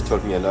 You guys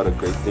taught me a lot of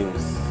great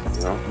things.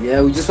 You know?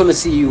 Yeah, we just want to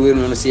see you win.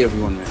 We want to see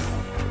everyone win.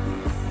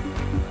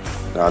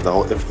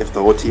 If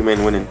the whole team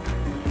ain't winning.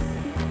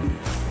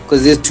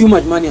 Because there's too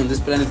much money on this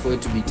planet for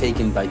it to be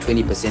taken by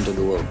 20% of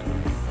the world.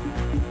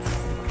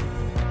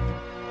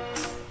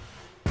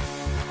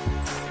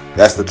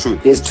 That's the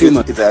truth. There's too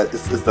much.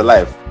 It's the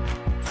life.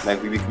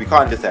 Like we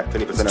can't just have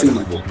 20% of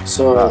the people.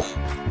 So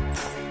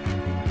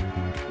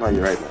no,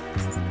 you're right,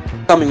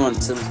 man. Coming on,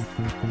 Sims.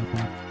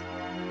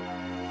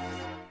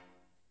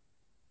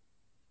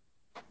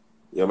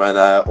 Yeah, man.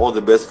 All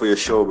the best for your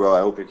show, bro.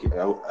 I hope it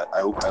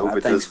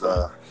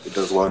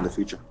does well in the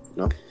future.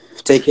 You know.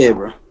 Take care,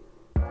 bro.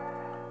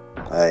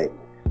 All right.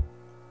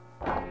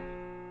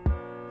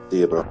 See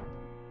you, bro.